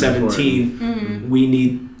 of 2017, we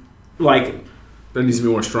need like There needs to be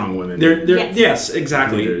more strong women. there. Yes. Yes,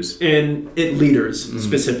 exactly, Leaders. and leaders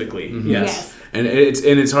specifically. Yes. And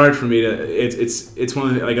it's hard for me to it's one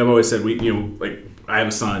of the, like I've always said, we like I have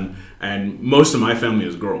a son and most of my family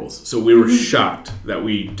is girls, so we were shocked that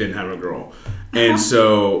we didn't have a girl. And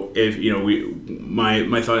so if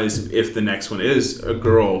my thought is if the next one is a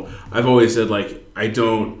girl, I've always said like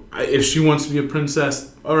if she wants to be a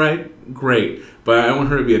princess, all right, great, but I want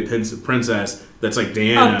her to be a princess that's like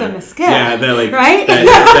Diana. Of the Mescal. Yeah, that like Right?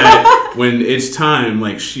 that when it's time,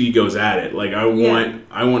 like she goes at it. Like I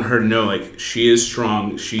want her to know like she is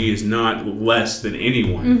strong. She is not less than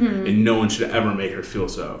anyone, and no one should ever make her feel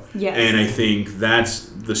so. Yes. And I think that's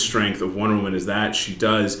the strength of Wonder Woman is that she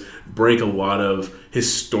does break a lot of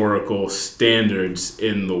historical standards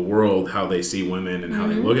in the world, how they see women and how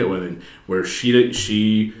they look at women. Where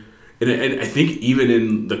she and I think even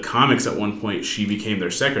in the comics at one point she became their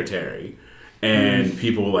secretary. And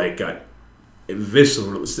people like got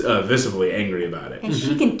visibly angry about it. And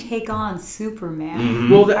she can take on Superman.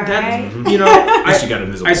 Well, All right? you know, She got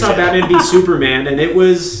invisible. I saw Batman v Superman, and it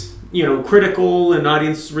was, critical, and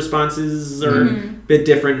audience responses are a bit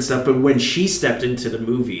different and stuff. But when she stepped into the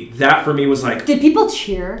movie, that for me was like, Did people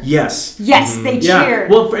cheer? yes. Yes, they Yeah. cheered.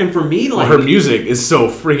 Well, and for me, like, her music is so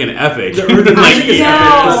freaking epic. the music is know.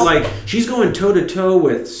 epic, but like, she's going toe to toe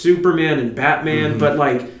with Superman and Batman, but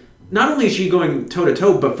like, not only is she going toe to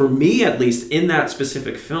toe, but for me at least, in that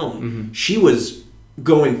specific film, she was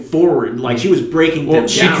going forward, like she was breaking them Well,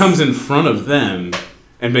 she down. comes in front of them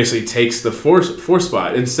and basically takes the four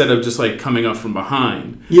spot instead of just like coming up from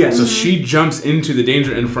behind. Yeah. So she jumps into the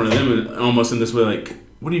danger in front of them and almost in this way like,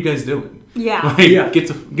 what are you guys doing? Yeah. Like, Yeah. get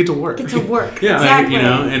to work. Get to work. Yeah. Like, Exactly.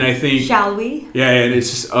 and I think Shall we? yeah, and it's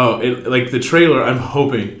just like the trailer. I'm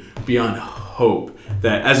hoping beyond hope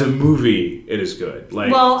that as a movie it is good.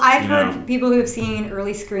 Like, Well, I've you heard know, people who have seen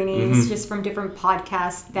early screenings just from different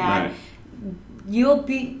podcasts that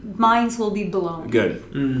Right. minds will be blown. good.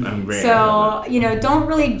 I'm very happy So, don't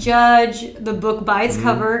really judge the book by its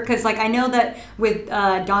cover, because, like, I know that with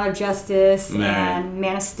Dawn of Justice Right. and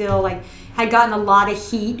Man of Steel, like, had gotten a lot of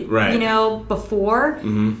heat, Right. before.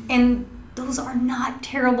 And those are not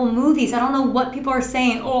terrible movies. I don't know what people are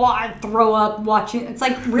saying. Oh, I throw up watching. It's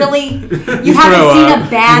like, really? You haven't seen a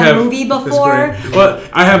bad movie before? Well,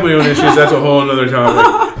 I have my own issues. That's a whole other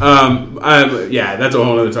topic. That's a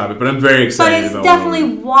whole other topic. But I'm very excited about it. But it's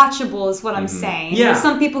definitely watchable is what I'm saying. Yeah. There's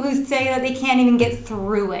some people who say that they can't even get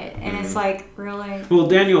through it. And it's like, really? Well,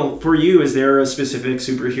 Daniel, for you, is there a specific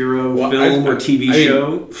superhero film or TV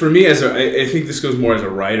show? For me, I think this goes more as a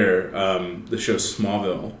writer. The show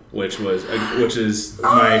Smallville, which is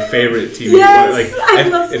my favorite TV. Yes, I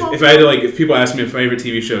love Smallville. If I had to if people ask me a favorite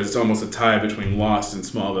TV show, it's almost a tie between Lost and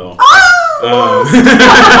Smallville. Lost!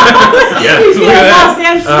 Yeah, Lost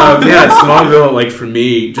and Smallville. Smallville, for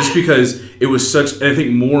me, just because it was such, I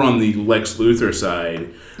think more on the Lex Luthor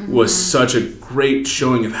side, was such a great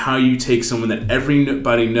showing of how you take someone that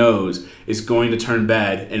everybody knows is going to turn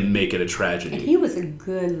bad and make it a tragedy. And he was a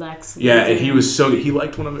good Lex Luthor. Yeah, and he was so he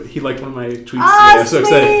liked one of my tweets. Oh, so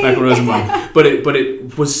excited, Michael Rosenbaum. But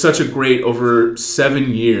it was such a great over 7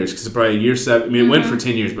 years, because probably year 7. I mean, it went for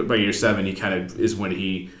 10 years, but by year 7, he kind of is when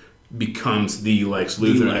he becomes the Lex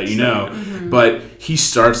Luthor that you know. But he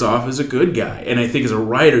starts off as a good guy, and I think as a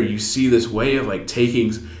writer, you see this way of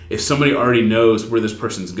taking, if somebody already knows where this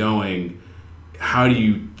person's going, how do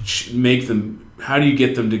you how do you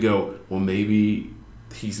get them to go, well, maybe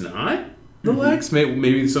he's not the Lex,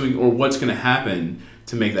 maybe something, or what's going to happen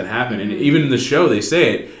to make that happen. And even in the show, they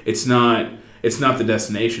say it's not the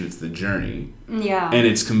destination, it's the journey. Yeah. And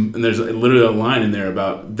and there's literally a line in there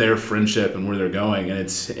about their friendship and where they're going, and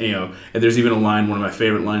it's, and there's even a line, one of my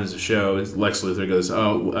favorite lines of the show is Lex Luthor goes,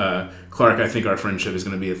 Clark, I think our friendship is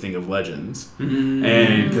going to be a thing of legends.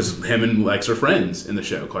 And because him and Lex are friends in the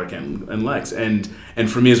show, Clark Kent and Lex, and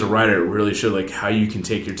for me as a writer, it really showed how you can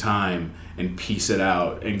take your time and piece it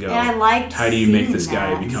out and go, and I liked how do you make this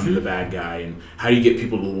that. guy become the bad guy, and how do you get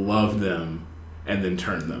people to love them and then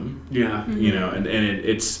turn them? Yeah. And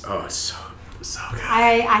it's so good.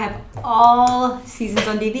 I have all seasons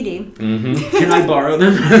on DVD. Can I borrow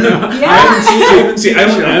them? Yeah. I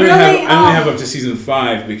only Really? have up to season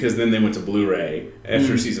 5, because then they went to Blu-ray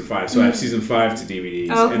after season 5. So I have season 5 to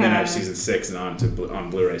DVDs, and then I have season 6 and on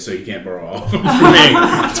Blu-ray. So you can't borrow all of them from me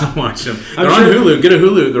to watch them. They're on Hulu. Get a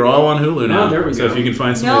Hulu. They're all on Hulu now. Oh, there we go. So if you can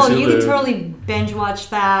find somebody's Hulu, you can totally binge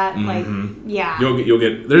watch that. Yeah. You'll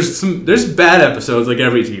get. There's bad episodes like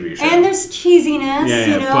every TV show. And there's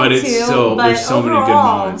cheesiness, but it's too. still But there's so many good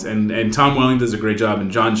overall, moments, and Tom Welling does a great job,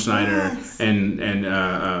 and John Schneider and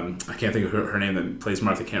I can't think of her name that plays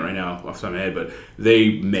Martha Kent right now off the top of my head, but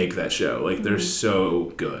they make that show they're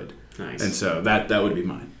so good. Nice. And so that would be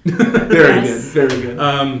mine. Very good, very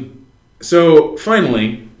good. So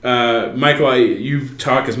finally, Michael, you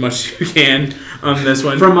talk as much as you can on this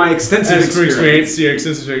one. From my extensive experience. Your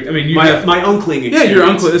extensive experience. I mean, my uncling experience. Yeah, your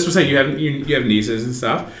uncle. This was saying you have nieces and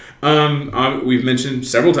stuff. We've mentioned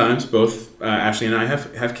several times, both Ashley and I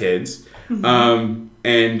have kids.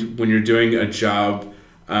 And when you're doing a job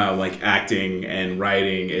like acting and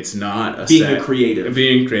writing, it's not a being creative.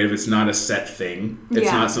 Being creative, it's not a set thing. It's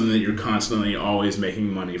Yeah. not something that you're constantly always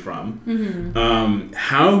making money from.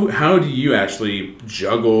 How do you actually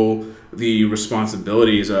juggle the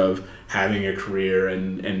responsibilities of having a career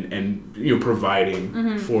and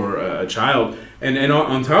providing for a child, and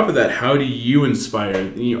on top of that, how do you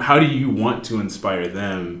inspire? How do you want to inspire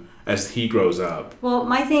them as he grows up? Well,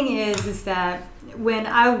 my thing is that when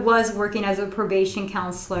I was working as a probation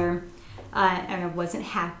counselor, and I wasn't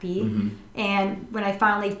happy, and when I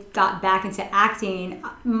finally got back into acting,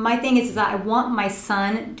 my thing is that I want my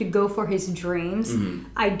son to go for his dreams.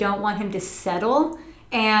 I don't want him to settle,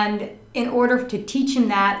 and in order to teach him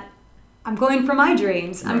that, I'm going for my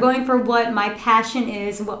dreams. I'm going for what my passion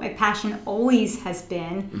is and what my passion always has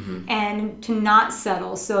been, and to not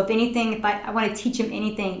settle. So if anything, if I want to teach him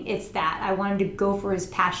anything, it's that. I want him to go for his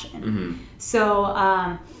passion. So,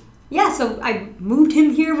 so I moved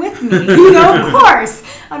him here with me. Of course.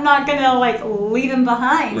 I'm not going to leave him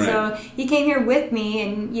behind. Right. So he came here with me,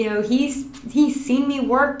 and, he's seen me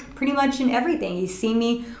work pretty much in everything. He's seen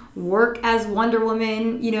me work as Wonder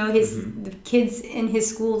Woman. The kids in his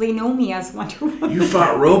school, they know me as Wonder Woman. You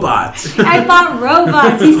fought robots. I fought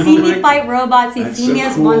robots. He's seen me fight robots. He's seen me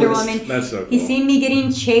as cool. Wonder Woman. That's so cool. He's seen me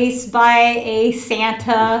getting chased by a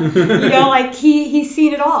Santa. He's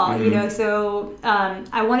seen it all. So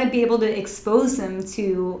I want to be able to expose him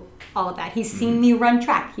to all of that. He's seen me run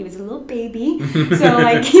track. He was a little baby,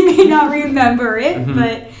 so he may not remember it,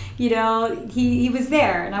 but he was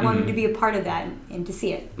there, and I want him to be a part of that and to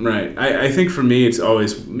see it. Right. I think for me, it's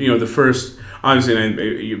always the first. Obviously, and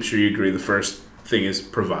I'm sure you agree. The first thing is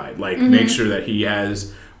provide. Make sure that he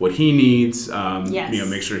has what he needs. Yes.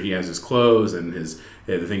 Make sure he has his clothes and his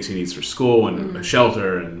the things he needs for school and a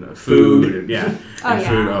shelter and food and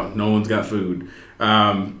food. Oh, no one's got food.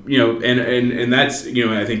 And that's,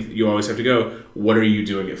 I think you always have to go, what are you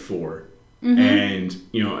doing it for? And,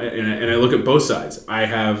 and I look at both sides. I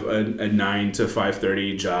have a 9 to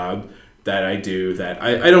 5:30 job that I do that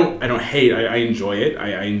I don't hate. I enjoy it.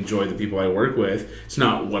 I enjoy the people I work with. It's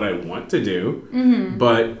not what I want to do,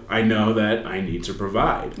 but I know that I need to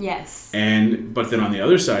provide. Yes. But then on the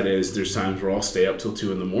other side there's times where I'll stay up till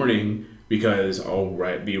 2 a.m. because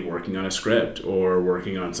I'll be working on a script or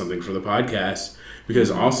working on something for the podcast.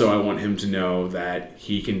 Because also I want him to know that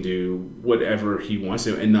he can do whatever he wants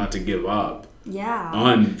to and not to give up. Yeah.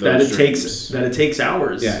 On those dreams. That it takes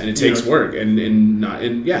hours. Yeah, and it takes work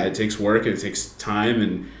it takes work and it takes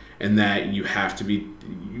time and that you have to be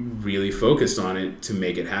really focused on it to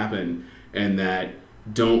make it happen, and that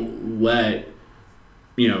don't let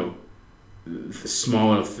the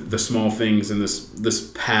small things in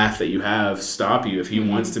this path that you have stop you. If he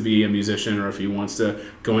wants to be a musician or if he wants to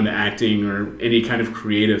go into acting or any kind of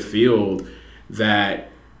creative field,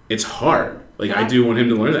 that it's hard. I do want him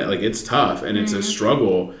to learn that. It's tough and it's a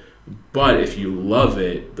struggle, but if you love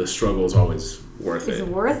it, the struggle is always worth it. It's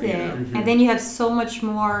worth it. And then you have so much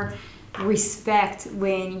more respect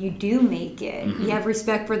when you do make it. You have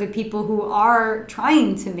respect for the people who are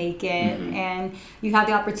trying to make it, and you have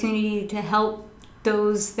the opportunity to help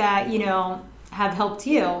those that, have helped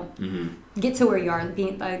you get to where you are,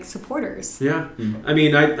 being like supporters. Yeah. I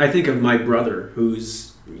mean, I think of my brother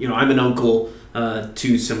who's, I'm an uncle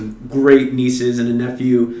to some great nieces and a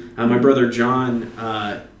nephew. My brother John,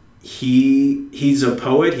 he's a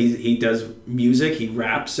poet. He does music. He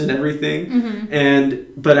raps and everything.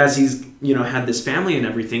 But as he's had this family and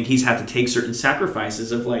everything, he's had to take certain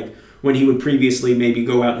sacrifices of when he would previously maybe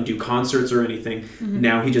go out and do concerts or anything.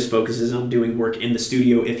 Now he just focuses on doing work in the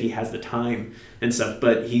studio if he has the time and stuff.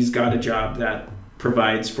 But he's got a job that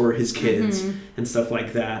provides for his kids and stuff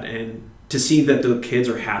like that. And to see that the kids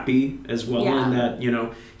are happy as well, and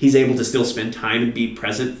that he's able to still spend time and be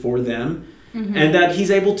present for them, and that he's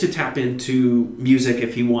able to tap into music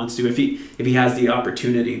if he wants to, if he has the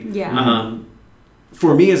opportunity.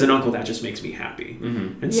 For me as an uncle, that just makes me happy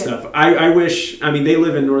and stuff. I wish, they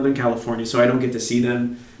live in Northern California, so I don't get to see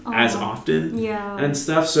them as often and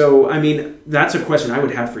stuff. So that's a question I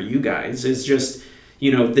would have for you guys, is just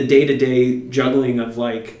the day-to-day juggling of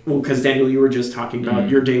because Daniel, you were just talking about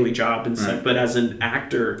your daily job and stuff, but as an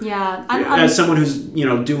actor, as someone who's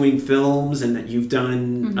doing films and that you've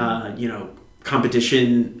done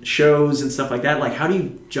competition shows and stuff like that, how do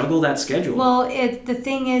you juggle that schedule? Well, the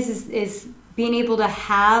thing is being able to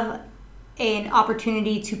have an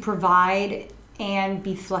opportunity to provide and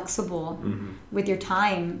be flexible with your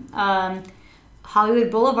time.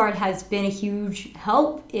 Hollywood Boulevard has been a huge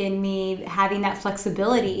help in me having that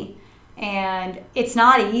flexibility, and it's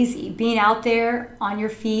not easy being out there on your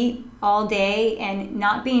feet all day and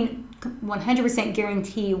not being 100%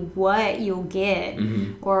 guarantee what you'll get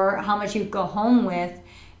or how much you go home with.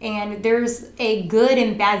 And there's a good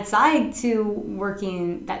and bad side to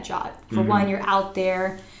working that job. For one, you're out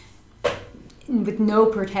there with no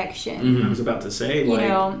protection. I was about to say,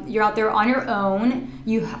 you're out there on your own.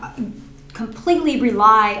 You completely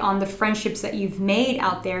rely on the friendships that you've made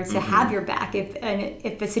out there to have your back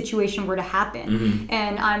if a situation were to happen.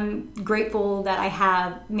 And I'm grateful that I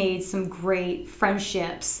have made some great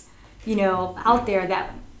friendships, out there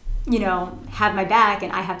that, have my back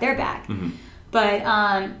and I have their back.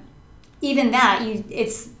 But even that,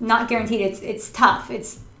 it's not guaranteed. It's tough.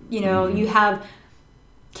 It's, you have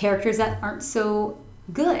characters that aren't so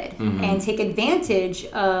good and take advantage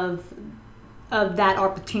of that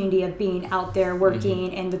opportunity of being out there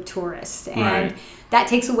working and the tourist. And that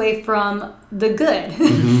takes away from the good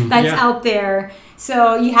that's out there.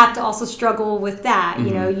 So you have to also struggle with that.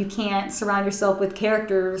 You can't surround yourself with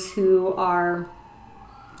characters who are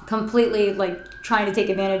completely trying to take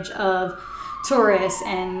advantage of tourists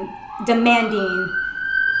and demanding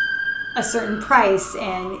a certain price,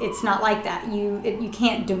 and it's not like that. You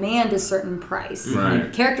can't demand a certain price.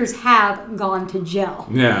 Characters have gone to jail.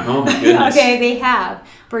 Oh my goodness. Okay, they have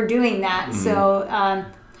for doing that. So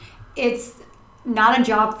it's not a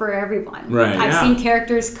job for everyone. I've seen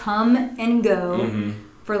characters come and go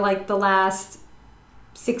for the last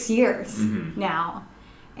 6 years now.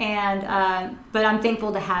 And but I'm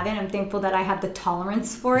thankful to have it. I'm thankful that I have the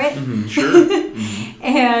tolerance for it.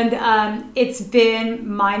 And it's been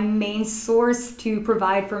my main source to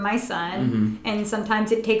provide for my son. And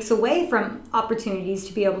sometimes it takes away from opportunities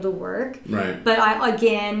to be able to work. But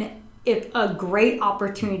if a great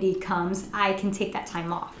opportunity comes, I can take that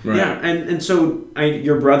time off. Right. Yeah, and so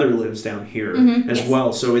your brother lives down here as yes.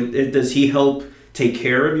 well. So does he help take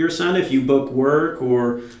care of your son if you book work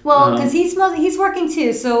or? Well, because he's working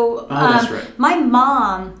too. So that's right. my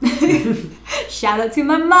mom, shout out to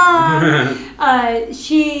my mom.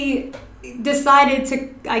 She decided to.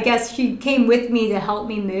 I guess she came with me to help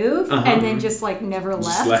me move, and then just like never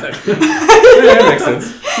left. Yeah, that makes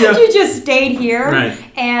sense. Yeah. She just stayed here, Right.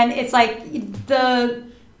 and it's like the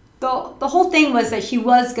whole thing was that she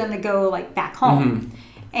was gonna go like back home,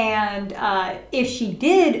 and if she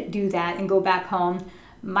did do that and go back home,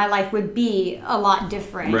 my life would be a lot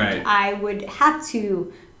different. Right. I would have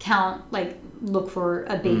to look for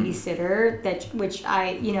a babysitter which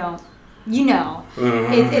I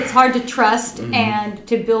it's hard to trust and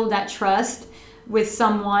to build that trust with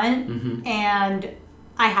someone, and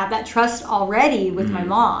I have that trust already with my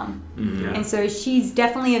mom. And so she's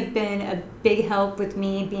definitely been a big help with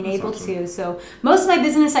me being able to. So most of my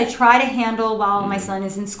business I try to handle while my son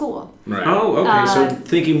is in school. Right. Oh, okay. So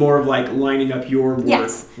thinking more of like lining up your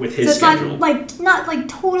work with his schedule. So it's not like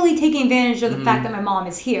totally taking advantage of the fact that my mom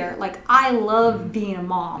is here. Like I love being a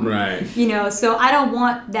mom. Right. So I don't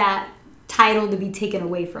want that title to be taken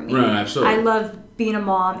away from me. Right, absolutely. I love being a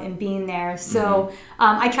mom and being there. So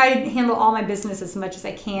I try to handle all my business as much as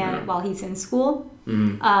I can while he's in school.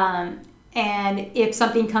 And if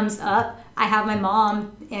something comes up, I have my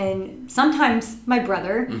mom and sometimes my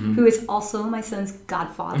brother, who is also my son's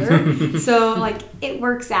godfather. So like it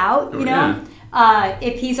works out, you know.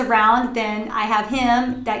 If he's around, then I have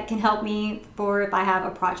him that can help me for if I have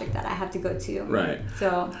a project that I have to go to. Right.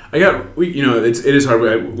 So it is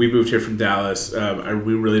hard. We moved here from Dallas.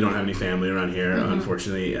 We really don't have any family around here,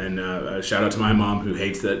 unfortunately. And shout out to my mom who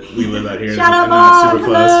hates that we live out here. Shout out, and Mom! not super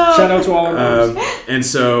close. Shout out to all our moms. And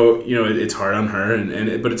so it's hard on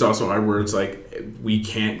her, but it's also hard where it's like we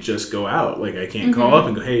can't just go out. Like I can't call up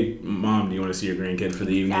and go, "Hey, Mom, do you want to see your grandkid for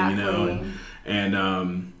the evening?" You know,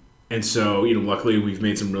 and so luckily we've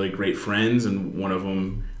made some really great friends, and one of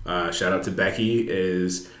them, shout out to Becky,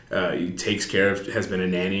 takes care of, has been a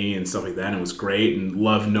nanny and stuff like that, and it was great, and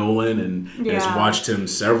loved Nolan, and has watched him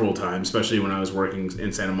several times, especially when I was working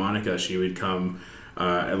in Santa Monica. She would come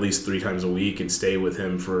at least 3 times a week and stay with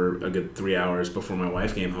him for a good 3 hours before my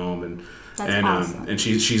wife came home, and awesome. And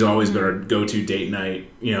she's always been our go-to date night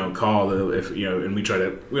call, if and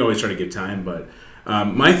we always try to give time, but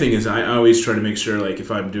my thing is I always try to make sure, like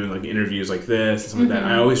if I'm doing like interviews like this and stuff like that,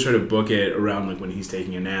 I always try to book it around like when he's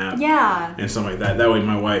taking a nap and stuff like that. That way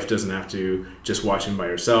my wife doesn't have to just watch him by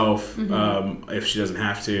herself if she doesn't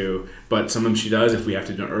have to, but sometimes she does if we have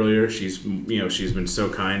to do it earlier. She's been so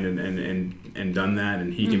kind and done that,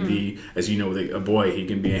 and he can be, as you know, with a boy, he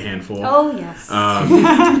can be a handful. Oh yes.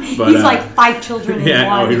 But, he's like 5 children in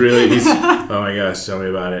one. Yeah, he's oh my gosh, tell me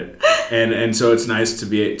about it. And so it's nice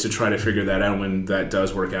to try to figure that out. When that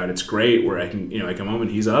does work out, it's great where I can I come home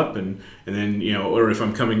and he's up, and then or if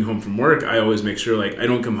I'm coming home from work, I always make sure like I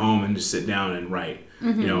don't come home and just sit down and write.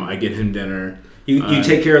 I get him dinner. You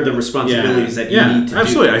take care of the responsibilities that you need to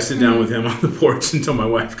absolutely. do. I sit down with him on the porch until my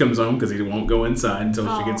wife comes home because he won't go inside until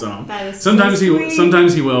she gets home. That is sometimes so sweet.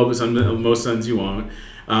 Sometimes he will, but most times he won't.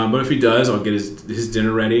 But if he does, I'll get his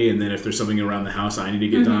dinner ready, and then if there's something around the house I need to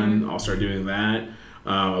get done, I'll start doing that.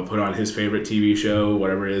 I'll put on his favorite TV show,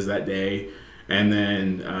 whatever it is that day, and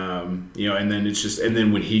then and then it's just, and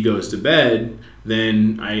then when he goes to bed,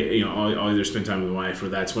 then I'll either spend time with my wife, or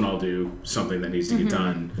that's when I'll do something that needs to get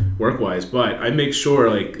done work wise. But I make sure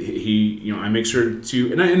like I make sure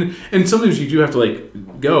to, and sometimes you do have to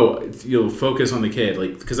like go focus on the kid,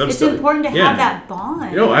 like because it's important to have that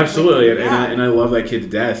bond. Absolutely, and I love that kid to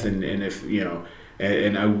death, and if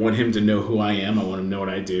and I want him to know who I am. I want him to know what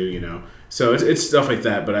I do. So it's stuff like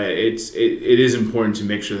that, but it is important to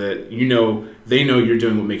make sure that they know you're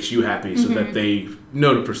doing what makes you happy, so that they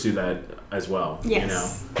know to pursue that as well.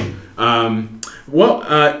 Yes.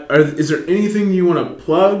 Is there anything you want to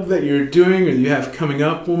plug that you're doing or you have coming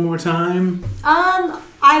up one more time?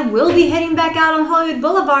 I will be heading back out on Hollywood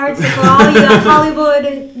Boulevard, so for all you Hollywood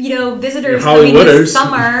visitors coming this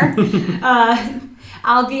summer.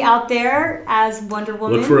 I'll be out there as Wonder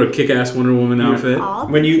Woman. Look for a kick-ass Wonder Woman outfit.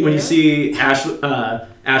 When you see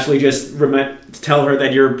Ashley, just tell her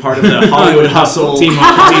that you're part of the Hollywood Hustle. Team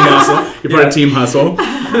Hustle. You're part of Team Hustle.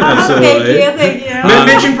 Absolutely. Thank you.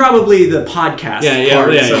 Mention probably the podcast.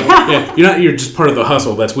 Yeah. You're just part of the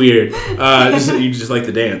hustle. That's weird. You just like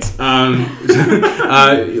to dance.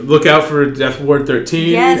 Look out for Death Ward 13.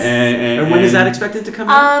 Yes. And when is that expected to come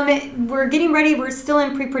out? We're getting ready. We're still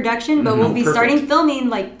in pre-production, but we'll be starting filming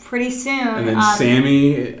like pretty soon. And then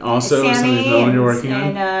Sammy also is something that you're working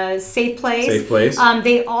on. And Safe Place. Safe Place.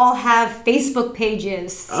 They all have Facebook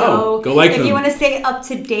pages. So go like them. If you want to stay up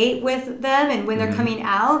to date with them and when they're coming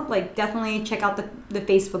out, like definitely check out the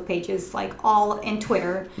Facebook pages, like all and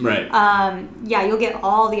Twitter. Right. You'll get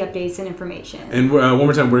all the updates and information. And one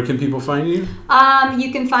more time, where can people find you?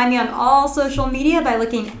 You can find me on all social media by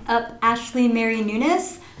looking up Ashley Mary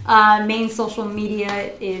Nunes. Main social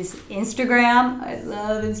media is Instagram. I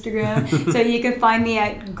love Instagram. So you can find me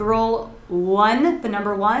at girl1, the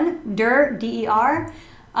number 1, Der,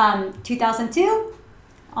 2002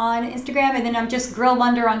 on Instagram, and then I'm just Girl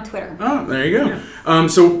Wonder on Twitter. Oh, there you go. Yeah.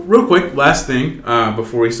 So real quick, last thing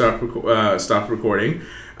before we stop recording.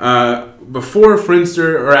 Before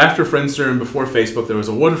Friendster, or after Friendster and before Facebook, there was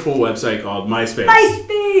a wonderful website called MySpace.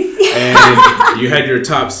 And you had your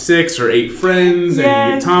top 6 or 8 friends,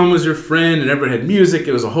 and Tom was your friend, and everybody had music.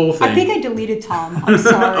 It was a whole thing. I think I deleted Tom. I'm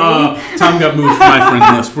sorry. Tom got moved from my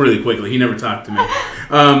friend list really quickly. He never talked to me.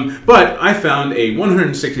 But I found a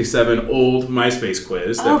 167 old MySpace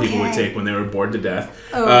quiz that people would take when they were bored to death.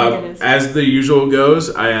 As the usual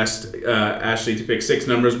goes, I asked Ashley to pick 6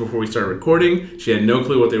 numbers before we started recording. She had no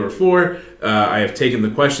clue what they were for. I have taken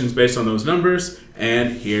the questions based on those numbers,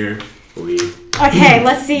 and here we go. Okay,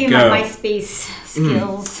 let's see my MySpace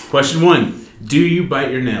skills. Question 1. Do you bite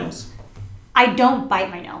your nails? I don't bite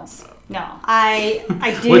my nails. No, I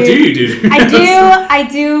do. What do you do? I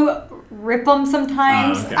do rip them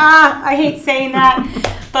sometimes. Okay. I hate saying that.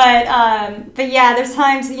 But yeah, there's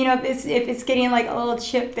times, if it's getting like a little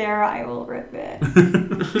chip there, I will rip it.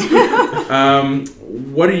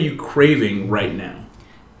 What are you craving right now?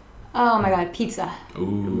 Oh my god, pizza.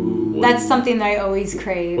 Ooh. That's something that I always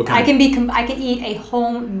crave. I can eat a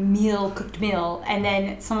home meal, cooked meal, and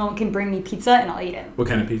then someone can bring me pizza and I'll eat it. What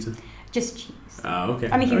kind of pizza? Just cheese. Oh, okay.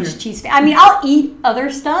 I'm a huge cheese fan. I mean, I'll eat other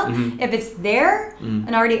stuff if it's there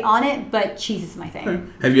and already on it, but cheese is my thing. Okay.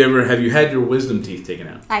 Have you had your wisdom teeth taken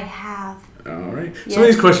out? I have. All right. Yes. Some of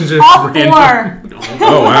these questions are all random. 4.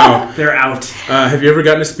 Oh wow, they're out. Have you ever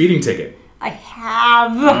gotten a speeding ticket? I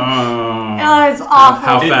have. Oh, it's awful.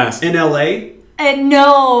 How fast? In LA?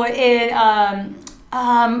 No, in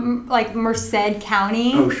like Merced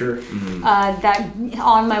County. Oh sure. That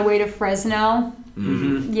on my way to Fresno.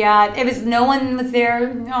 Mm-hmm. Yeah, it was. No one was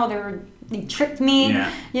there. No, they tricked me.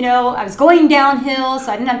 Yeah. I was going downhill,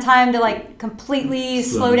 so I didn't have time to like completely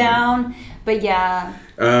slow down. But yeah.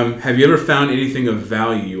 Have you ever found anything of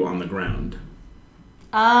value on the ground?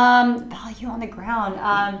 Value on the ground.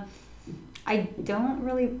 I don't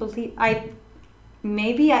really believe I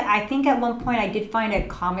think at one point I did find a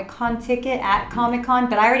Comic-Con ticket at Comic-Con,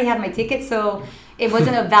 but I already had my ticket, so it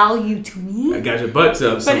wasn't a value to me. I gotcha, but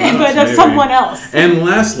of someone else. And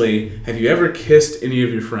lastly, have you ever kissed any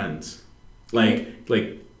of your friends? Like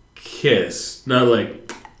kiss, not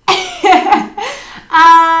like.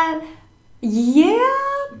 Yeah,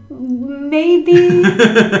 maybe. She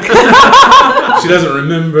doesn't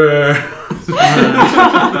remember.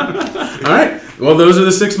 All right. Well, those are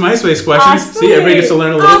the 6 MySpace questions. Awesome. See, everybody gets to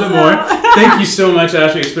learn a little bit more. Thank you so much,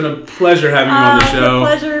 Ashley. It's been a pleasure having you on the show.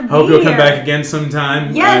 It's a pleasure. Hope you'll come back again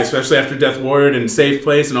sometime. Yes. Especially after Death Ward and Safe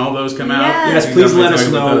Place and all those come out. Yes, please let us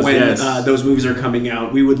know when those movies are coming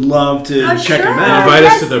out. We would love to check them out. Invite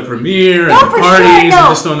us to the premiere and the parties and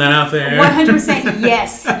just throwing that out there. 100%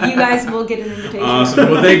 yes. You guys will get an invitation. Awesome.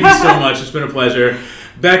 Well, thank you so much. It's been a pleasure.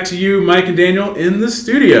 Back to you, Mike and Daniel, in the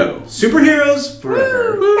studio. Superheroes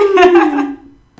forever. Woo.